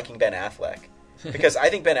 but for liking Ben Affleck. Because I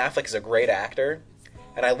think Ben Affleck is a great actor,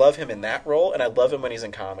 and I love him in that role, and I love him when he's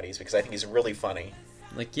in comedies because I think he's really funny.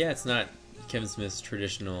 Like, yeah, it's not Kevin Smith's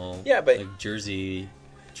traditional Yeah, but- like, Jersey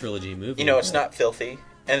trilogy movie. It's not filthy,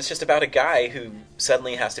 and it's just about a guy who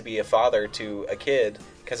suddenly has to be a father to a kid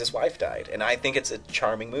because his wife died. And I think it's a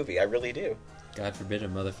charming movie. I really do. God forbid a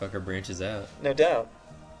motherfucker branches out. No doubt.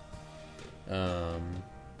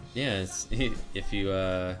 Yeah,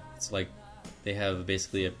 it's like they have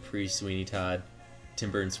basically a pre-Sweeney Todd,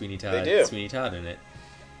 Tim Burton Sweeney Todd, They do. Sweeney Todd in it.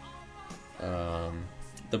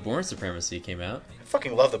 The Bourne Supremacy came out. I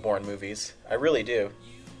fucking love the Bourne movies. I really do.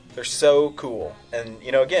 They're so cool. And,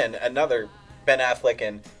 again, another Ben Affleck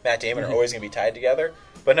and Matt Damon are always going to be tied together,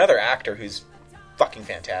 but another actor who's fucking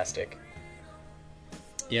fantastic.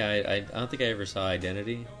 Yeah, I don't think I ever saw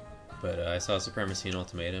Identity, but I saw Supremacy and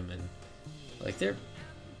Ultimatum, and like they're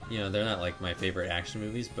not like my favorite action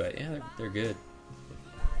movies, but yeah, they're good.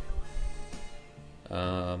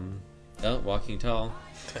 Walking Tall.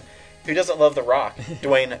 Who doesn't love The Rock?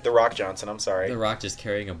 Dwayne The Rock Johnson, I'm sorry. The Rock just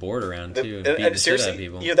carrying a board around too, and beating and the shit out of seriously,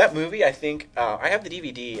 people. that movie, I think, I have the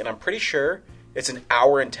DVD, and I'm pretty sure it's an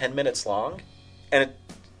hour and 10 minutes long, and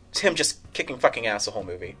it's him just kicking fucking ass the whole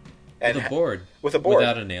movie. And With a board. With a board.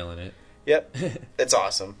 Without a nail in it. Yep. It's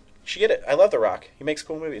awesome. You should get it. I love The Rock. He makes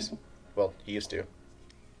cool movies. Well, he used to.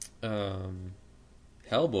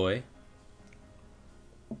 Hellboy.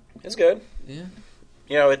 It's good. Yeah.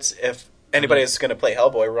 It's if anybody is going to play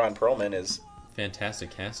Hellboy, Ron Perlman is Fantastic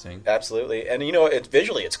casting. absolutely. And it's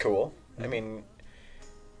visually it's cool. I mean,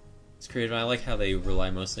 It's creative. I like how they rely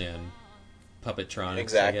mostly on puppetronics,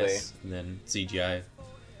 Exactly. I guess, and then CGI.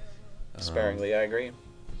 sparingly, I agree.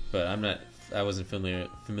 But I wasn't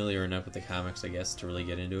familiar enough with the comics, I guess, to really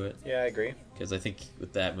get into it. Yeah, I agree. Because I think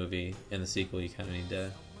with that movie and the sequel, you kind of need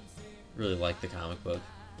to really like the comic book.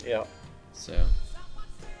 Yeah. So,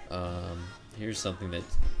 here's something that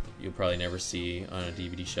you'll probably never see on a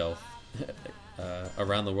DVD shelf.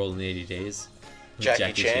 Around the World in 80 Days. with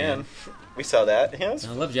Jackie Chan. We saw that. Yeah,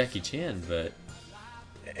 I love Jackie Chan, but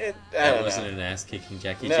I that don't wasn't know. an ass-kicking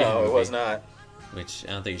Jackie Chan No, movie. it was not. Which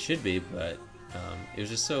I don't think it should be, but it was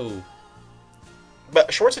just so But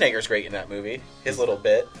Schwarzenegger's great in that movie. His little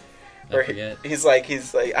bit. Where forget. he's like,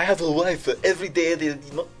 I have a wife for every day of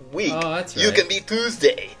the week. Oh, that's right. You can be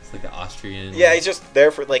Tuesday. It's like the Austrian. Yeah, he's just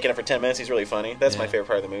there for like in it for 10 minutes. He's really funny. That's my Yeah. favorite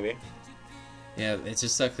part of the movie. Yeah, it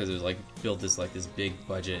just sucks because it was like built this big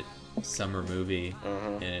budget summer movie,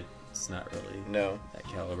 Mhm. and it's not really No. that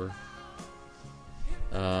caliber.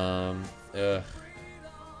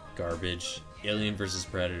 Garbage. Alien versus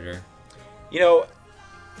Predator. You know,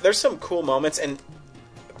 there's some cool moments, and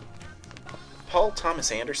Paul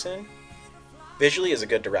Thomas Anderson visually is a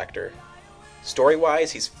good director.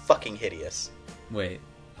 Story-wise, he's fucking hideous. Wait,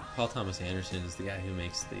 Paul Thomas Anderson is the guy who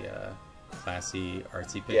makes the classy,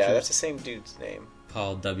 artsy pictures? Yeah, that's the same dude's name.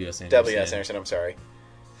 Paul W.S. Anderson. W.S. Anderson, I'm sorry.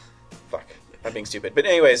 Fuck. I'm being stupid. But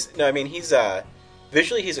anyways, no, I mean, he's,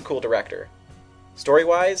 visually, he's a cool director.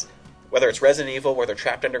 Story-wise, whether it's Resident Evil, where they're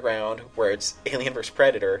trapped underground, where it's Alien vs.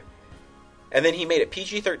 Predator, and then he made it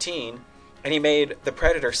PG-13, and he made the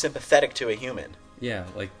Predator sympathetic to a human. Yeah,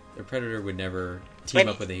 like, a Predator would never team And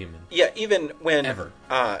up with a human. Yeah, even when... Ever.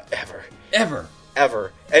 Ever.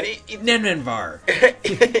 Ever. And Nenenvar.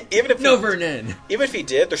 even if No Vernon. Even if he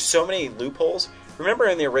did, there's so many loopholes. Remember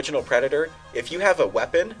in the original Predator, if you have a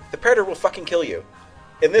weapon, the Predator will fucking kill you.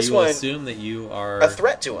 In this You will one, assume that you are... a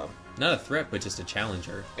threat to him. Not a threat, but just a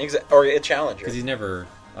challenger. Or a challenger. Because he's never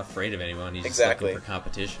afraid of anyone. He's Exactly. just looking for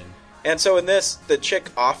competition. And so in this, the chick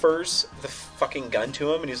offers the fucking gun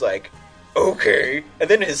to him, and he's like, okay. And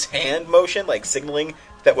then his hand motion, like signaling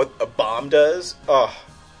that what a bomb does, oh,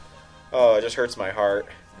 it just hurts my heart.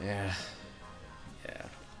 Yeah. Yeah.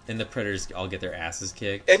 And the Predators all get their asses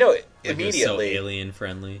kicked. I know, Like, immediately. It was so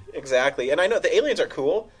alien-friendly. Exactly. And I know the aliens are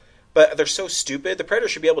cool, but they're so stupid. The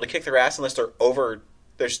Predators should be able to kick their ass unless they're over...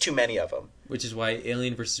 There's too many of them. Which is why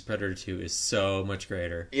Alien vs. Predator 2 is so much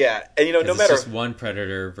greater. Yeah, and you know, no It's matter... just one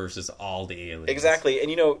Predator versus all the aliens. Exactly,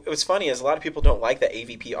 and you know, what's funny is a lot of people don't like the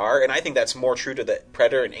AVPR, and I think that's more true to the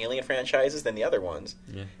Predator and Alien franchises than the other ones.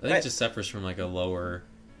 Yeah. I think it just suffers from like a lower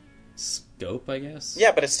scope, I guess.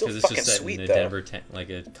 Yeah, but it's still 'Cause it's fucking just set sweet, in a though. Denver,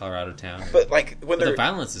 like a Colorado town. But like when But they're the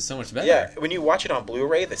violence is so much better. yeah, when you watch it on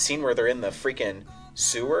Blu-ray, the scene where they're in the freaking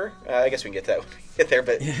sewer, I guess we can get to that when we get there,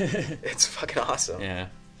 but it's fucking awesome. Yeah.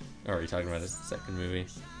 Or are you talking about a second movie?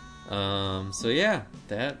 So yeah,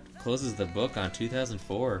 that closes the book on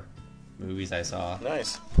 2004 movies I saw.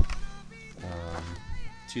 Nice,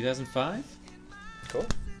 2005? cool.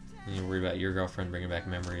 And you're worried about your girlfriend bringing back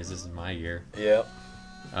memories. This is my year. Yeah,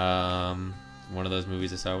 One of those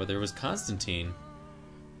movies I saw where there was Constantine.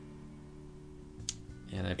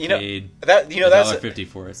 And I you know paid that that's $1.50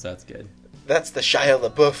 for it, so that's good. that's the Shia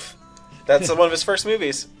LaBeouf. That's one of his first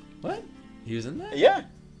movies. What? He was in that? Yeah,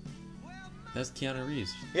 That's Keanu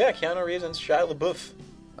Reeves. yeah, Keanu Reeves and Shia LaBeouf.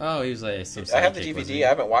 Oh, he was like some I have the sidekick, wasn't DVD. he? I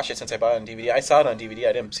haven't watched it since I bought it on DVD. I saw it on DVD.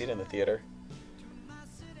 I didn't see it in the theater.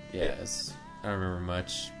 Yes. I don't remember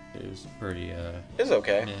much. It was pretty, It was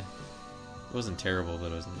okay. yeah. It wasn't terrible,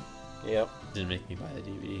 but it Yep. didn't make me buy the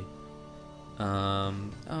DVD.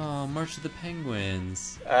 March of the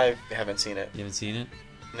Penguins. I haven't seen it. You haven't seen it?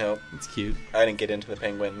 No, It's cute. I didn't get into the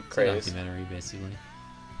Penguin It's a craze. documentary, basically.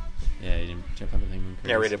 Yeah, you didn't jump on the Penguin craze.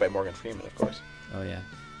 Narrated by Morgan Freeman, of course. Oh, yeah.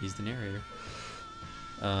 He's the narrator.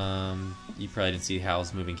 You probably didn't see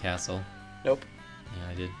Howl's Moving Castle. Nope. Yeah,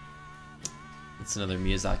 I did. It's another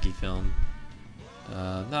Miyazaki film.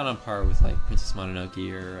 Not on par with like Princess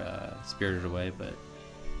Mononoke or Spirited Away, but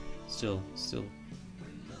still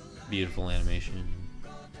beautiful animation and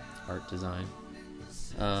art design.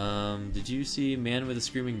 Did you see Man with a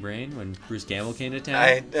Screaming Brain when Bruce Campbell came to town?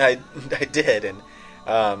 I did, and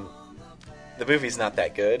the movie's not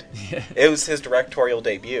that good. Yeah. It was his directorial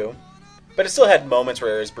debut, but it still had moments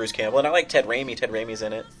where it was Bruce Campbell, and I like Ted Raimi. Ted Raimi's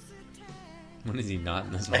in it. When is he not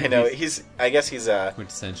in this movie? I know I guess he's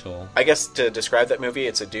quintessential. I guess to describe that movie,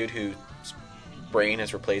 it's a dude whose brain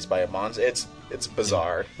is replaced by a monster. It's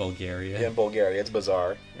bizarre. Bulgaria. In Bulgaria, it's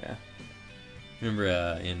bizarre. Yeah. Remember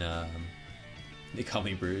in They Call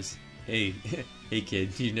Me Bruce. Hey, hey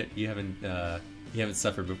kid, you haven't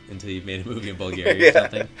suffered until you've made a movie in Bulgaria or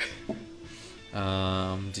Yeah.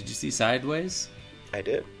 something. Did you see Sideways? I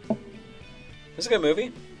did. It was a good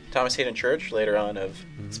movie. Thomas Hayden Church, later on of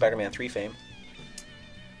Spider-Man 3 fame.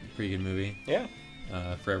 Pretty good movie. Yeah.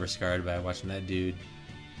 Forever scarred by watching that dude.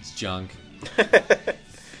 It's junk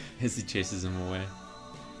as he chases him away.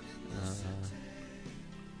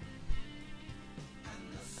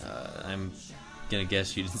 I'm gonna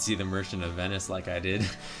guess you didn't see The Merchant of Venice like I did.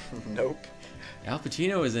 Nope. Al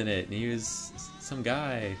Pacino was in it, and he was some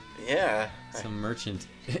guy, Yeah. some merchant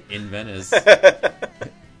in Venice.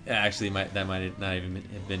 Actually, that might not even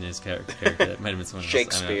have been his character. That might have been someone else. I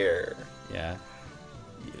don't know. Shakespeare. Yeah.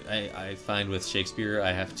 I find with Shakespeare,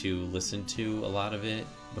 I have to listen to a lot of it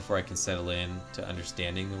before I can settle in to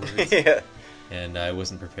understanding the words. Yeah. And I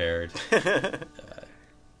wasn't prepared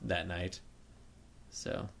that night.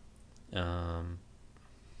 So, and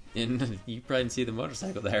you probably didn't see the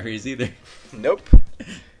Motorcycle Diaries either. Nope.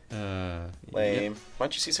 Lame. Yep. Why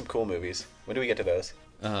don't you see some cool movies? When do we get to those?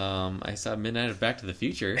 I saw Midnight of Back to the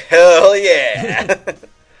Future. Hell yeah!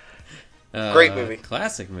 Great movie.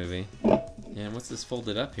 Classic movie. And what's this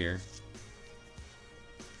folded up here?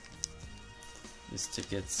 This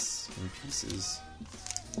tickets in pieces.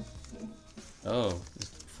 Oh,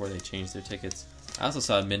 before they changed their tickets. I also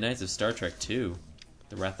saw Midnights of Star Trek 2,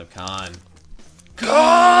 The Wrath of Khan.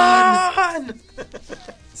 Khan!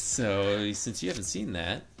 So, since you haven't seen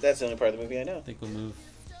that... That's the only part of the movie I know. I think we'll move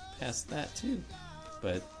past that, too.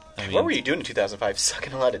 But, I mean... What were you doing in 2005?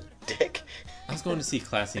 Sucking a lot of dick? I was going to see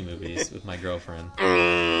classy movies with my girlfriend.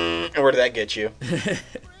 And where did that get you?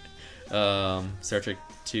 Star Trek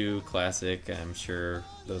 2 classic. I'm sure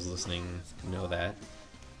those listening know that.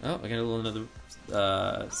 Oh, I got another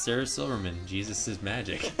Sarah Silverman, Jesus is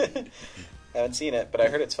Magic. I haven't seen it, but I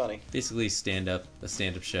heard it's funny. Basically a stand-up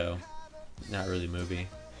show. Not really a movie.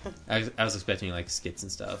 I was expecting like skits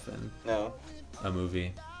and stuff and No. a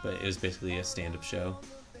movie, but it was basically a stand-up show.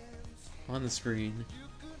 On the screen.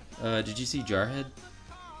 Did you see Jarhead?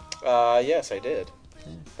 Yes, I did.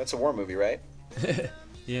 Yeah. That's a war movie, right?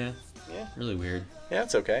 Yeah. Yeah. Really weird. Yeah,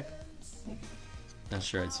 it's okay. Not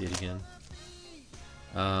sure I'd see it again.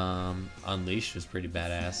 Unleashed was pretty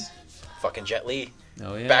badass. Fucking Jet Li.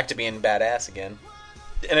 Oh yeah. Back to being badass again.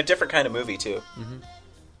 In a different kind of movie, too. Mm-hmm.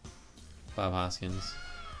 Bob Hoskins.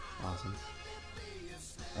 Awesome.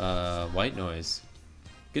 White Noise.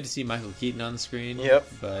 Good to see Michael Keaton on the screen. Yep.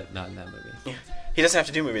 But not in that movie. Yeah. He doesn't have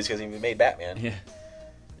to do movies because he made Batman. Yeah.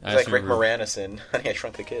 He's like Rick Moranis in Honey, I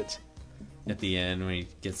Shrunk the Kids. At the end when he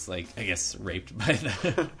gets, like, I guess, raped by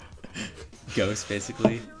the ghost,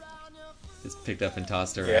 basically. It's picked up and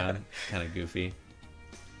tossed around. Yeah. Kind of goofy.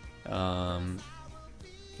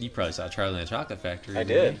 You probably saw Charlie and the Chocolate Factory. I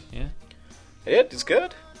did. Yeah. It's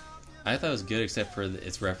good. I thought it was good except for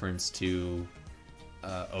its reference to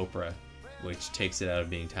Oprah, which takes it out of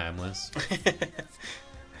being timeless.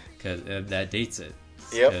 Because that dates it.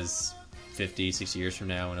 Yep. Because 50, 60 years from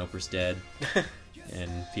now when Oprah's dead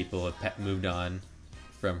and people have moved on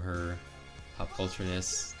from her pop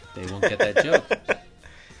culture-ness, they won't get that joke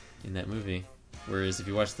in that movie. Whereas if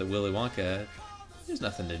you watch the Willy Wonka, there's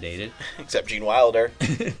nothing to date it. Except Gene Wilder.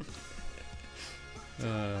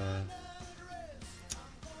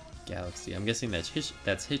 Galaxy. I'm guessing that's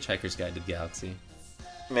Hitchhiker's Guide to the Galaxy.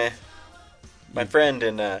 Meh. My friend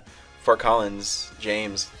in Fort Collins,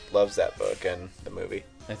 James, loves that book and the movie.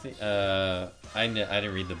 I think I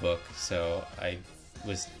didn't read the book, so I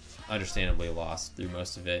was understandably lost through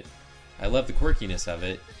most of it. I love the quirkiness of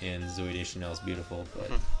it, and Zooey Deschanel's beautiful, but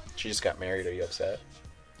She just got married. Are you upset?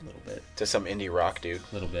 a little bit, To some indie rock dude.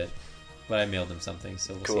 a little bit. But I mailed him something,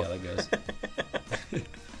 so we'll Cool. see how that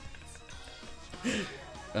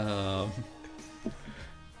goes.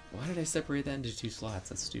 Why did I separate that into two slots?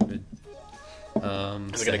 That's stupid.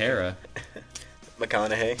 Sahara.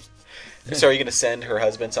 McConaughey. So are you going to send her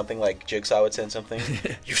husband something like Jigsaw would send something?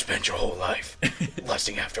 You spent your whole life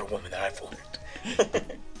lusting after a woman that I've worked.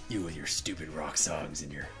 You with your stupid rock songs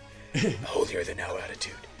and your... holier-than-thou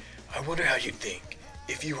attitude. I wonder how you'd think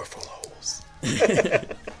if you were full of holes.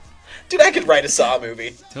 Dude, I could write a Saw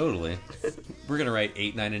movie. Totally. We're gonna write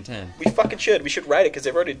 8, 9, and 10. We fucking should. We should write it because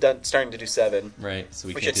they've already starting to do 7. Right. So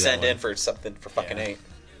we We can't should do that send in one. for something for fucking Yeah. 8.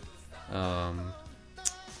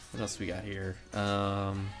 What else we got here?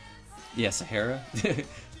 Sahara.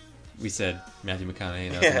 We said Matthew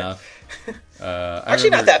McConaughey. That's Yeah. enough.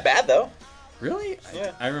 Actually, not that bad though. Really?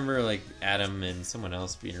 Yeah. I remember like Adam and someone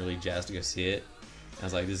else being really jazzed to go see it. I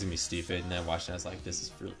was like, this is gonna be stupid. And then I watched it. I was like, this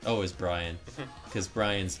is really... Oh, it's Brian, because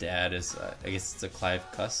Brian's dad is. I guess it's a Clive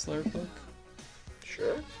Cussler book.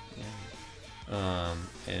 Sure. Yeah.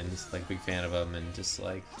 And he's like a big fan of him, and just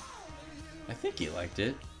like, I think he liked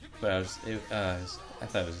it, but I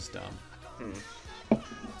thought it was just dumb.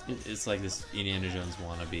 It's like this Indiana Jones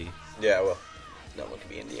wannabe. Yeah, well, no one can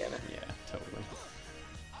be Indiana. Yeah, totally.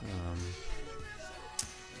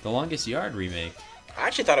 The Longest Yard remake. I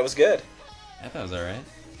actually thought it was good. I thought it was alright.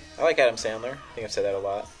 I like Adam Sandler. I think I've said that a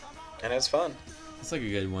lot. And it's fun. It's like a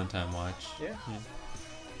good one-time watch. Yeah.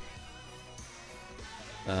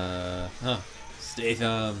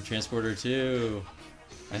 Statham, Transporter 2.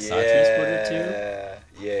 I saw Transporter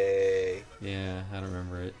 2? Yay. 2. Yeah, I don't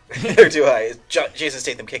remember it. Neither do I. Jason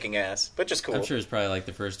Statham kicking ass, but just cool. I'm sure it's probably like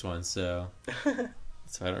the first one, so I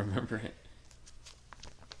don't remember it.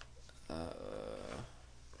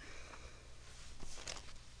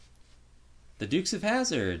 The Dukes of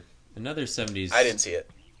Hazzard, another 70s I didn't see it.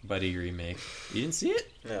 buddy remake. You didn't see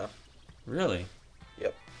it? No. Really?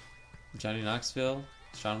 Yep. Johnny Knoxville,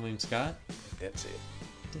 Sean William Scott? Didn't see it.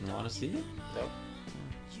 Didn't want to see it? No.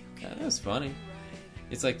 Yeah, that was funny.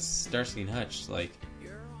 It's like Starsky and Hutch, like,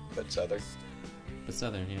 But Southern. but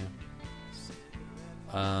Southern,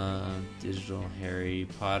 yeah. Digital Harry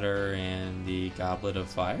Potter and the Goblet of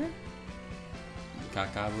Fire?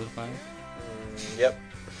 Goblet of Fire? Yep.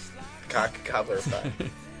 Cock Cobbler of Fire.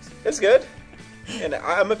 It's good. And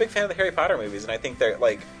I'm a big fan of the Harry Potter movies, and I think they're,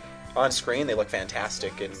 like, on screen they look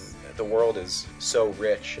fantastic, and the world is so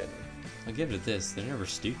rich, and... I'll give it this. They're never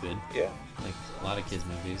stupid. Yeah. Like a lot of kids'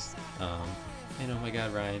 movies. And oh my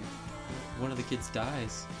god, Ryan. One of the kids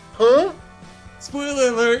dies. Huh? Spoiler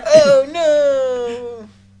alert! Oh, no!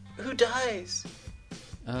 Who dies?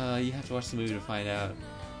 You have to watch the movie to find out.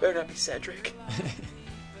 Better not be Cedric.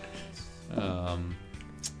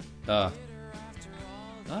 A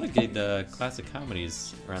lot of good classic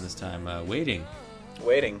comedies around this time. Waiting.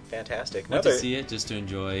 Waiting. Fantastic. Went to see it just to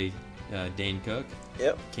enjoy Dane Cook.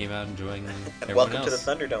 Yep. Came out enjoying And everyone welcome else. to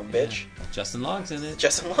the Thunderdome, bitch. Yeah. Justin Long's in it.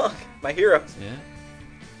 Justin Long, my hero.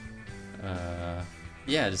 Yeah.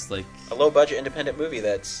 Yeah, just like... A low-budget independent movie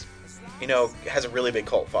that's, has a really big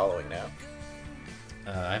cult following now.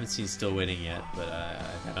 I haven't seen Still Waiting yet, but I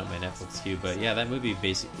got it on my Netflix queue. But yeah, that movie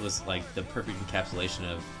basically was like the perfect encapsulation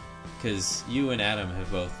of... Because you and Adam have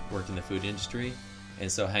both worked in the food industry,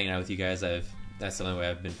 and so hanging out with you guys, that's the only way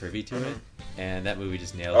I've been privy to it. And that movie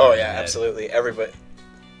just nailed it. Oh, yeah, absolutely. Everybody...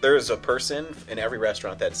 There's a person in every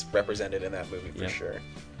restaurant that's represented in that movie, for sure.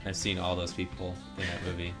 I've seen all those people in that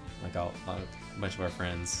movie. Like a bunch of our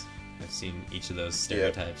friends. I've seen each of those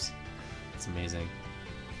stereotypes. Yep. It's amazing.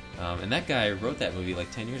 And that guy wrote that movie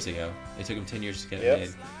like 10 years ago. It took him 10 years to get it made.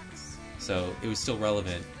 So it was still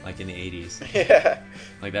relevant, like in the 80s. Yeah.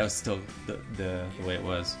 Like that was still the way it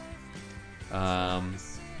was.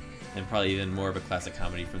 And probably even more of a classic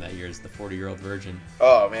comedy from that year is The 40-Year-Old Virgin.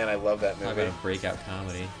 Oh, man, I love that movie. Talk about a breakout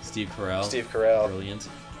comedy. Steve Carell.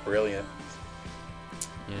 Brilliant.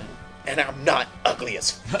 Yeah. And I'm not ugly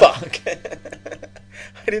as fuck.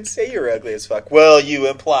 I didn't say you were ugly as fuck. Well, you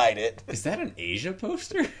implied it. Is that an Asia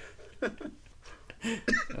poster?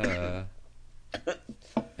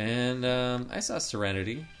 And I saw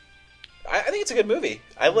Serenity. I think it's a good movie.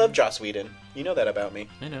 I love Joss Whedon. You know that about me.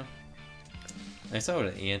 I know. I saw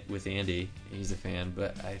it with Andy. He's a fan,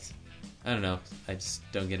 but I don't know. I just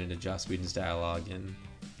don't get into Joss Whedon's dialogue, and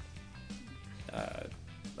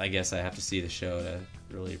I guess I have to see the show to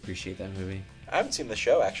really appreciate that movie. I haven't seen the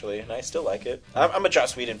show, actually, and I still like it. I'm a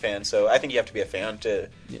Joss Whedon fan, so I think you have to be a fan to...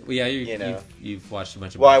 Well, yeah, you've watched a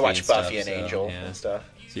bunch of Buffy I watch Buffy and Angel and stuff.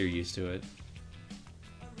 So you're used to it.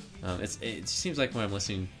 It seems like when I'm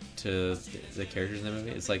listening to the characters in the movie,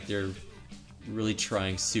 it's like they're really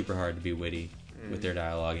trying super hard to be witty with their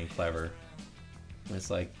dialogue and clever. And it's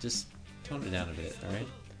like, just tone it down a bit, all right?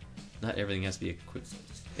 Not everything has to be a quick...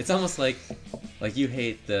 It's almost like you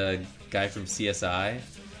hate the guy from CSI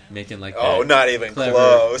making like oh, not even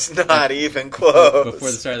close. Not even close. Before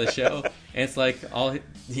the start of the show. And it's like or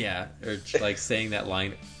like saying that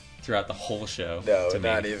line throughout the whole show. No, to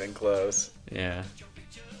not me. even close. Yeah.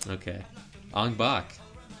 Okay. Ong Bak.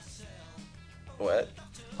 What?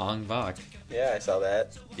 Ong Bak. Yeah, I saw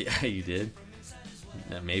that. Yeah, you did.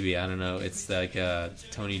 Maybe, I don't know. It's like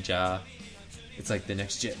Tony Jaa. It's like the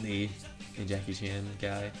next Jet Li and Jackie Chan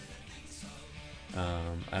guy. I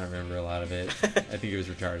don't remember a lot of it. I think it was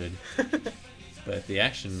retarded. But the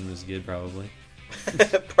action was good, probably.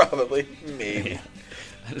 Probably. Maybe. Yeah.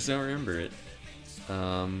 I just don't remember it.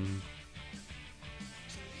 And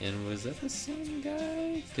was that the same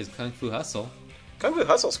guy? Because Kung Fu Hustle. Kung Fu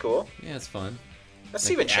Hustle's cool. Yeah, it's fun. That's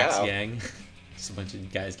like Stephen Chow. Axe Gang. Just a bunch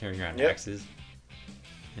of guys carrying around axes.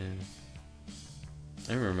 Yeah.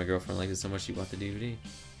 I remember my girlfriend liked it so much she bought the DVD.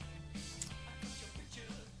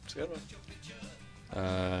 It's a good one.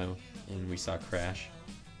 And we saw Crash.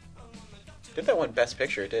 Did that one Best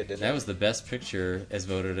Picture? It did, didn't it? That was the best picture as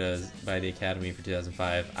voted as by the Academy for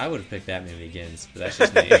 2005. I would have picked that movie against, but that's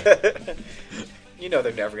just me. You know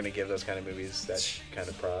they're never going to give those kind of movies that kind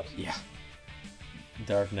of props. Yeah.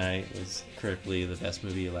 Dark Knight was critically the best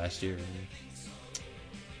movie of last year.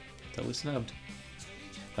 Totally snubbed.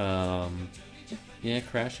 Yeah,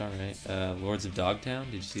 Crash, alright. Lords of Dogtown,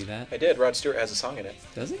 did you see that? I did. Rod Stewart has a song in it.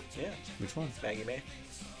 Does he? Yeah. Which one? Maggie May.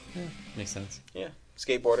 Yeah, makes sense. Yeah.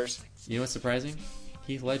 Skateboarders. You know what's surprising?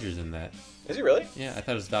 Heath Ledger's in that. Is he really? Yeah, I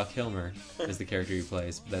thought it was Val Kilmer as the character he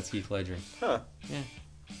plays, but that's Heath Ledger. Huh. Yeah.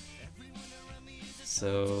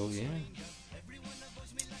 So, yeah.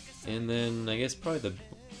 And then I guess probably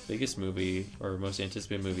the biggest movie or most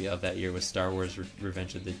anticipated movie of that year was Star Wars: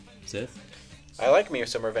 Revenge of the Sith. I like me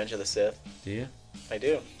some Revenge of the Sith. Do you? I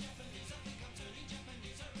do.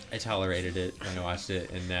 I tolerated it when I watched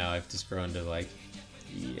it, and now I've just grown to like,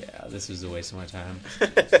 yeah, this was a waste of my time.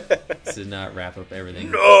 This did not wrap up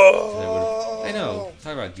everything. No! I know.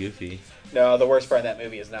 Talk about goofy. No, the worst part of that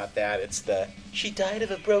movie is not that. It's the, she died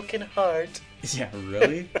of a broken heart. Yeah,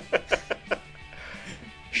 really?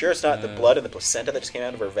 Sure, it's not the blood and the placenta that just came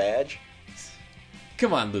out of her vag?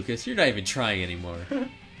 Come on, Lucas. You're not even trying anymore.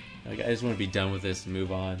 Like, I just want to be done with this and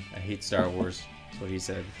move on. I hate Star Wars. That's what he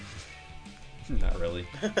said. Not really.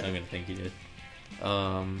 I'm going to think he did.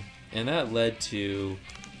 And that led to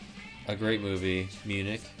a great movie,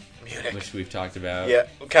 Munich, which we've talked about. Yeah,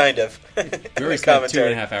 kind of. We already spent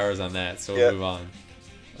 2.5 hours on that, so we'll move on.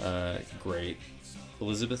 Great.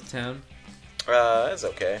 Elizabethtown? That's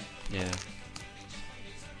okay. Yeah.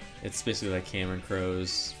 It's basically like Cameron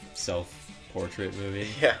Crowe's self-portrait movie.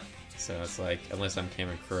 Yeah. So it's like, unless I'm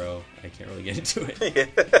Cameron Crowe, I can't really get into it. Yeah.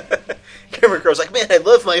 Cameron Crowe's like, man, I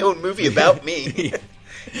love my own movie about me.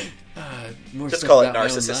 More just stuff call it about my own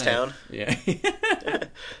Narcissist life. Town. Yeah.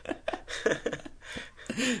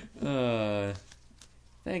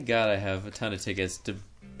 Thank God I have a ton of tickets to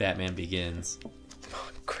Batman Begins.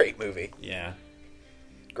 Great movie. Yeah.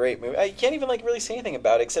 Great movie. I can't even like really say anything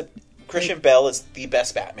about it except Christian Bale is the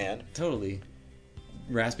best Batman. Totally.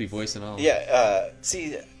 Raspy voice and all. Yeah.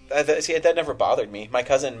 See, that never bothered me. My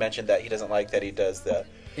cousin mentioned that he doesn't like that he does the.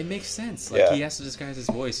 It makes sense. Like he has to disguise his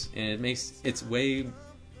voice, and it's way.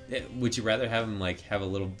 Would you rather have him like have a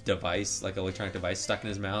little device, like an electronic device, stuck in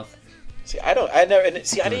his mouth? See, I didn't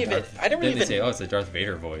even. Then they say, "Oh, it's a Darth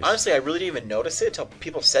Vader voice." Honestly, I really didn't even notice it until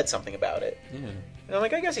people said something about it. Yeah. And I'm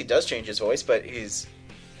like, I guess he does change his voice, but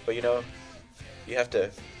you know, you have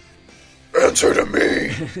to answer to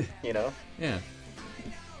me. You know. Yeah.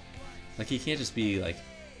 Like he can't just be like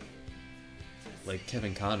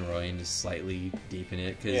Kevin Conroy and just slightly deepen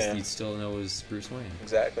it because you'd still know it was Bruce Wayne.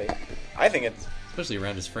 Exactly. I think it's especially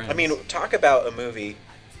around his friends. I mean, talk about a movie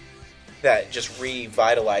that just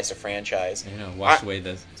revitalized a franchise. You know, washed away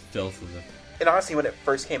the filth of the. And honestly, when it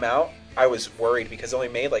first came out, I was worried because it only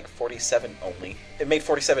made like It made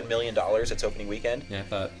 $47 million its opening weekend. Yeah, I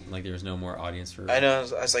thought like there was no more audience for. I know.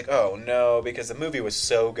 I was like, oh no, because the movie was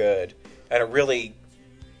so good and it really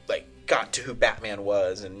like got to who Batman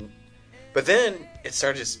was, but then it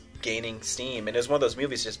started just gaining steam, and it was one of those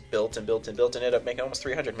movies just built and built and built, and ended up making almost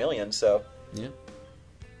 $300 million. So yeah.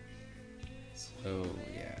 So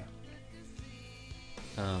yeah.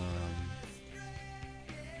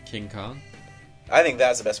 King Kong. I think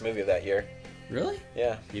that's the best movie of that year. Really?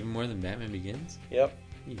 Yeah. Even more than Batman Begins? Yep.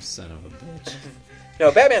 You son of a bitch.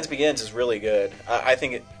 No, Batman Begins is really good. I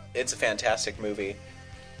think it's a fantastic movie.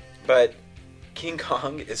 But King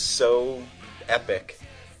Kong is so epic.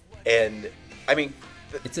 And, I mean...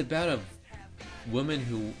 It's about a woman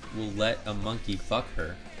who will let a monkey fuck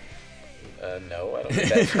her. No, I don't get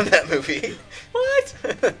that from that movie.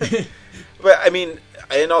 What? But, I mean,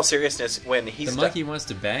 in all seriousness, when he's... The monkey wants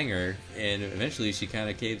to bang her, and eventually she kind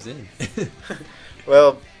of caves in.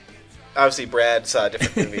 Well, obviously Brad saw a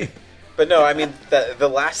different movie. But no, I mean, the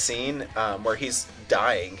last scene where he's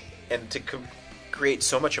dying, and to create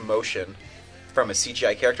so much emotion from a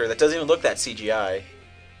CGI character that doesn't even look that CGI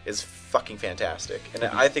is fucking fantastic. And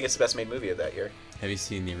I think it's the best made movie of that year. Have you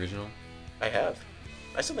seen the original? I have.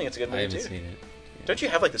 I still think it's a good movie, I haven't too. seen it. Yeah. Don't you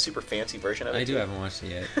have, like, the super fancy version of it, I do too? haven't watched it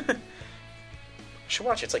yet. You should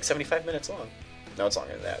watch it. It's like 75 minutes long. No, it's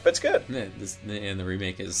longer than that, but it's good. And the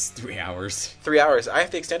remake is 3 hours. 3 hours. I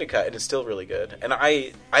have the extended cut, and it's still really good. And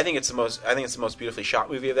I think it's the most beautifully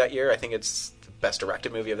shot movie of that year. I think it's the best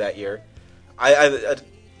directed movie of that year.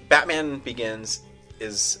 Batman Begins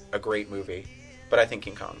is a great movie, but I think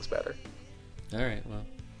King Kong's better. All right, well,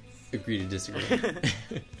 agree to disagree.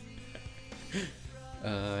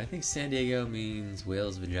 I think San Diego means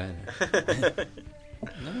whale's vagina.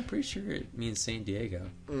 No, I'm pretty sure it means San Diego.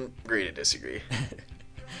 Agree to disagree.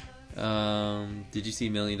 Did you see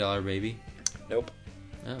 $1 Million Baby? Nope.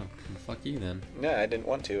 Oh, well, fuck you then. No, I didn't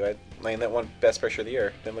want to. That won Best Picture of the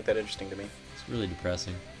Year. Didn't look that interesting to me. It's really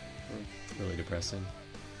depressing. Really depressing.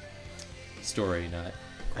 Story, not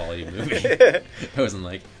quality of movie. I wasn't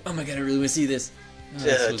like, oh my god, I really want to see this. Oh,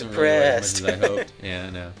 this wasn't depressed. really as much as I hoped. Yeah,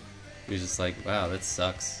 no. It was just like, wow, that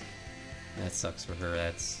sucks. That sucks for her.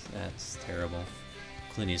 That's terrible.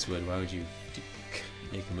 Clint Eastwood, why would you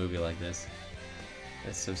make a movie like this?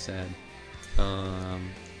 That's so sad.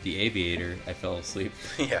 The Aviator, I fell asleep.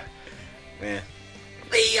 Yeah. Man.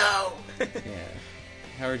 Leo! Yeah.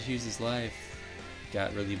 Howard Hughes' life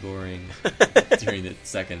got really boring during the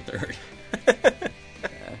second, third.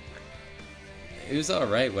 It was all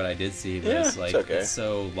right what I did see, but Yeah, it's like it's okay. it's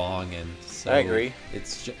so long and so I agree.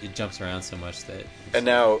 It jumps around so much that And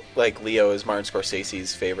now, like, Leo is Martin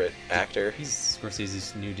Scorsese's favorite actor. he's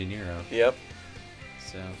Scorsese's new De Niro. Yep.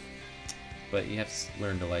 So, but you have to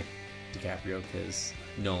learn to like DiCaprio because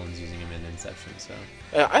Nolan's using him in Inception. So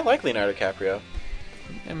I like Leonardo DiCaprio.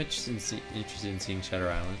 I'm interested in seeing Shutter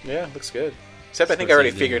Island. Yeah, looks good. Except I think I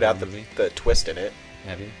already Scorsese figured out movie. the twist in it.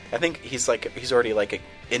 Have you? I think he's already like an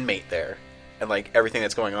inmate there, and like everything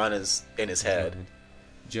that's going on is in his head.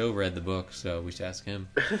 Joe read the book, so we should ask him.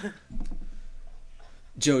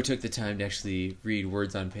 Joe took the time to actually read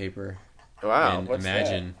words on paper Wow, and what's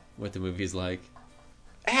imagine what the movie's like.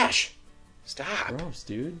 that? Ash, stop! Gross,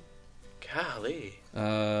 dude. Golly,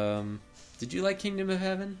 Did you like Kingdom of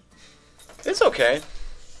Heaven? it's okay.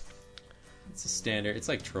 It's a standard. It's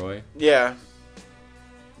like Troy, Yeah,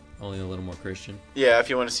 only a little more Christian. yeah. If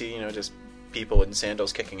you want to see, just people in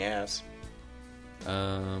sandals kicking ass.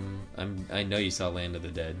 I know you saw Land of the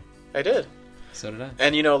Dead. I did. So did I.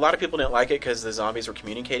 And a lot of people didn't like it because the zombies were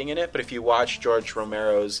communicating in it. But if you watch George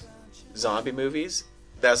Romero's zombie movies,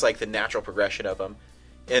 that's like the natural progression of them.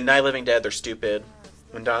 In Night of the Living Dead, they're stupid.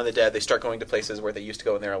 In Dawn of the Dead, they start going to places where they used to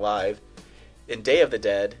go when they're alive. In Day of the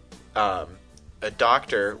Dead, a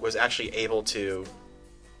doctor was actually able to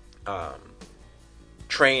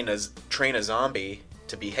train a zombie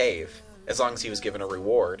to behave as long as he was given a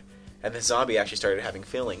reward. And the zombie actually started having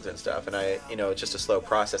feelings and stuff. And it's just a slow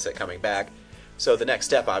process at coming back. So the next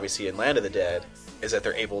step, obviously, in Land of the Dead is that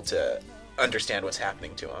they're able to understand what's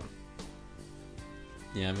happening to them.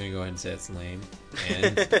 Yeah, I'm gonna go ahead and say it's lame,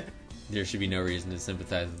 and there should be no reason to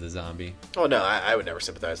sympathize with the zombie. Oh no, I would never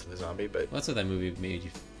sympathize with the zombie, but Well, that's what that movie made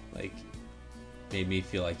me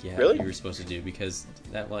feel like Really? you were supposed to do, because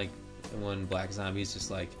that the one black zombie is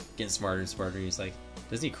just like getting smarter and smarter. And he's like,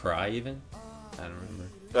 doesn't he cry even? I don't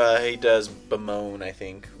remember. he does bemoan, I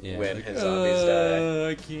think, Yeah, when like, his zombies die.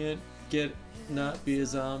 I can't not be a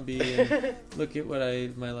zombie and look at what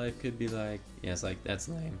my life could be like. Yeah, it's like, that's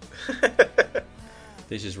lame.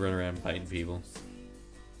 They just run around biting people.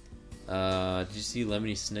 Did you see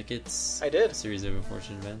Lemony Snicket's I did. series of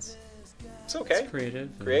unfortunate events? It's okay. It's creative.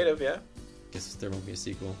 Creative, yeah. Guess there won't be a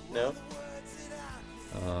sequel. No,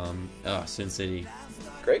 Sin City.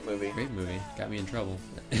 great movie. Great movie. Got me in trouble.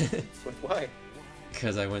 Why?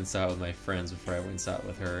 Because I went and saw it with my friends before I went and saw it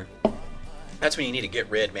with her. That's when you need to get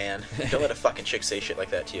rid, man. Don't let a fucking chick say shit like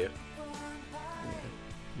that to you.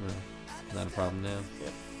 Well, not a problem now.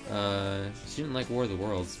 Yeah. She didn't like War of the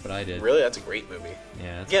Worlds, but I did. Really, that's a great movie.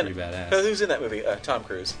 Yeah, that's Again, pretty badass. who's in that movie? Tom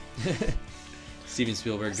Cruise. Steven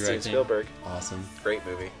Spielberg directing. Steven Spielberg. Awesome. Great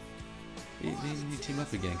movie. They need to team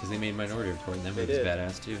up again because they made Minority Report and that They movie's did.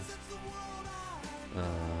 badass too.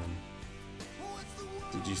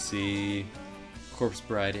 Did you see Corpse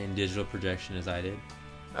Bride in digital projection as I did?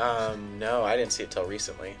 No, I didn't see it till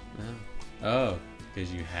recently. No. Oh,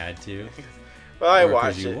 because you had to? Well, I Or 'cause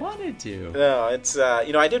watched you it. wanted to? No, it's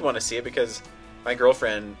I did want to see it because my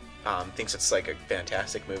girlfriend thinks it's like a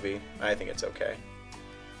fantastic movie. I think it's okay.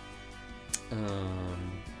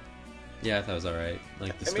 Yeah, I thought it was alright.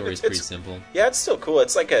 Like, the I mean, story's it's- pretty simple. Yeah, it's still cool.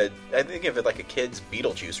 It's like I think of it like a kid's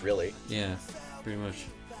Beetlejuice, really. Yeah, pretty much.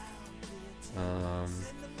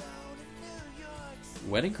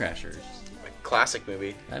 Wedding Crashers. Like, classic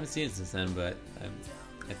movie. I haven't seen it since then, but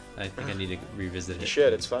I think I need to revisit it. You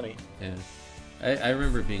should. It's funny. Yeah. I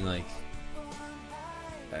remember it being like,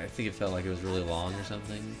 I think it felt like it was really long or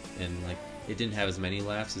something, and like it didn't have as many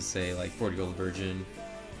laughs as, say, like 40 Year Old Virgin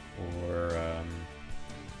or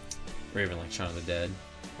even like Shaun of the Dead.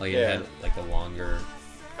 Like, it Yeah. had like a longer.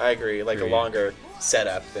 I agree. Like Period. a longer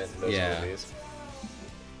setup than those Yeah. movies.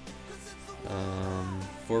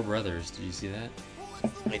 Four Brothers. Did you see that?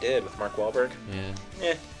 I did with Mark Wahlberg. Yeah.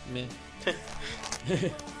 Yeah. Meh.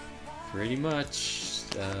 Pretty much.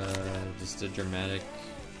 Just a dramatic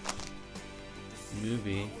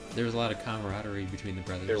movie. There was a lot of camaraderie between the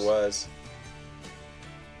brothers. There was.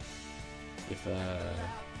 If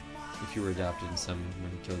you were adopted and someone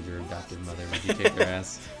killed your adopted mother, would you kick their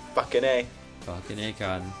ass? Fucking A. Fucking A,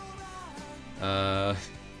 Cotton.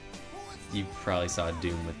 You probably saw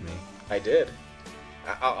Doom with me. I did.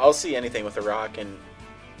 I'll see anything with The Rock and.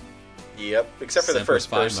 Yep, except for the Semper first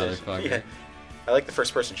Fi, person. motherfucker. Yeah. I like the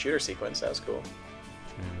first person shooter sequence. That was cool.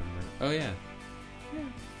 Trying to remember. Oh yeah.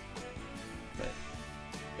 But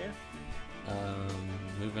Yeah.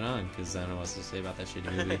 moving on, because I don't know what else to say about that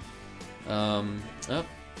shitty movie.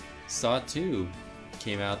 Saw 2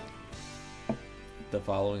 came out the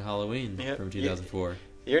following Halloween Yeah. from 2004.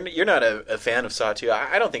 You're not a fan of Saw 2.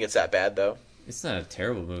 I don't think it's that bad though. It's not a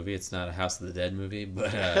terrible movie. It's not a House of the Dead movie,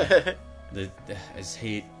 but I just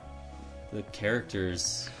hate the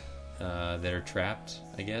characters that are trapped,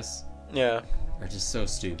 I guess, Yeah. are just so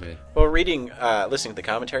stupid. Well, listening to the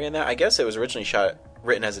commentary on that, I guess it was originally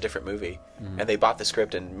written as a different movie, and they bought the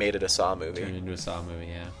script and made it a Saw movie. Turned into a Saw movie,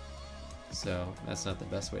 yeah. So that's not the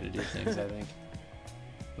best way to do things, I think.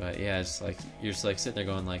 But yeah, it's like you're just like sitting there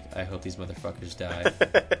going like, I hope these motherfuckers die.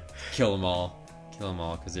 Kill them all,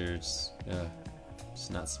 because they're just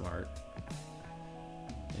not smart.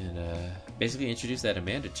 And basically introduce that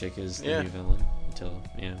Amanda chick as the new villain until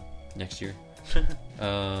next year.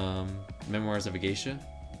 Memoirs of a Geisha.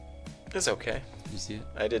 It's okay. Did you see it?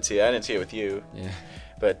 I did see it. I didn't see it with you. Yeah.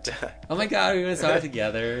 But oh my god, we went saw it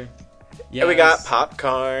together. Yeah, and we got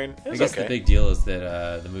popcorn. I guess the big deal is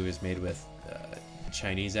that the movie is made with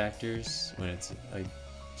Chinese actors when it's like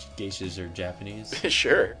geishas are Japanese.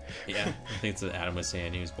 Sure. Yeah, I think it's what Adam was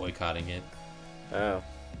saying. He was boycotting it. Oh.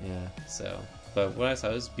 Yeah. So, but what I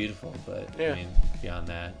saw was beautiful. But I mean, beyond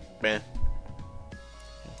that, man.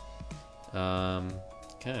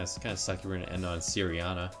 Kind of sucky. We're gonna end on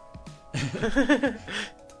Syriana.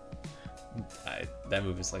 That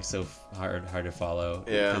movie is like so hard to follow.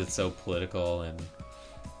 Yeah, because it's so political and.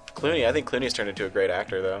 Clooney, I think Clooney's turned into a great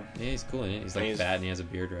actor, though. Yeah, he's cool in it. He's like fat and he has a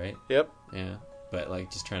beard, right? Yep. Yeah, but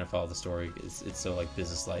like just trying to follow the story, it's so like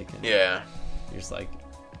business-like. And yeah. You're just like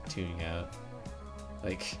tuning out.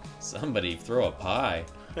 Like somebody throw a pie.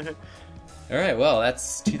 All right, well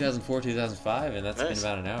that's 2004, 2005, and that's been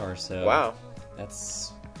about an hour. So wow,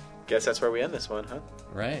 guess that's where we end this one, huh?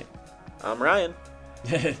 Right. I'm Ryan.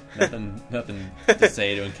 nothing to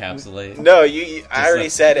say to encapsulate. No, I already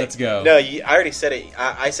said it. Let's go. No, I already said it.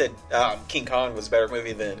 I said King Kong was a better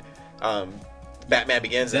movie than Batman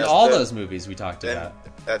Begins. Than all those movies we talked about.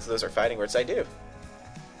 Those are fighting words. I do.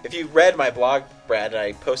 If you read my blog, Brad, and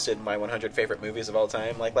I posted my 100 favorite movies of all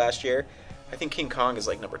time, like last year, I think King Kong is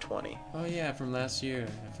like number 20. Oh yeah, from last year.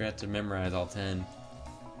 I forgot to memorize all 10.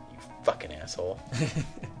 You fucking asshole.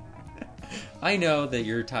 I know that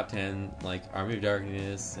your top 10, like Army of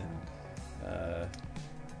Darkness and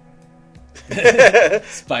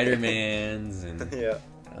Spider-Man's and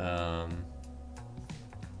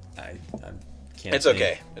I can't. It's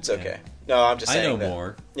okay. It's okay. No, I'm just saying I know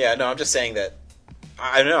more. Yeah, no, I'm just saying that.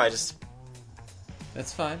 I don't know.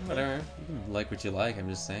 That's fine. Whatever. You can like what you like. I'm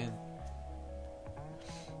just saying.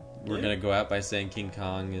 We're gonna go out by saying King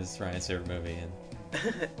Kong is Ryan's favorite movie, and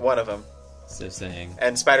one of them. So saying.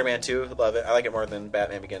 And Spider-Man 2, love it. I like it more than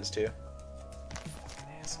Batman Begins 2.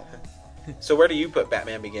 Asshole. So where do you put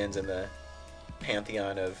Batman Begins in the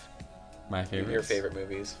pantheon of my favorites? Your favorite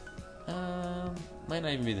movies? Might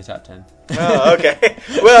not even be the top 10. Oh, okay.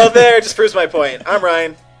 Well, there just proves my point. I'm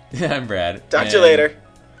Ryan. I'm Brad. Talk to you later.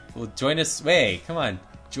 Well, join us. Wait, come on.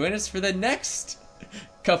 Join us for the next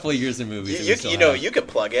couple of years of movies. You can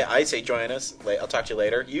plug it. I say join us. I'll talk to you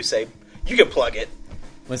later. You say you can plug it.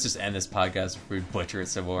 Let's just end this podcast before we butcher it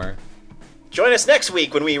some more. Join us next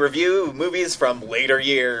week when we review movies from later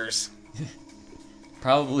years.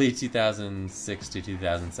 Probably 2006 to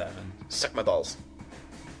 2007. Suck my balls.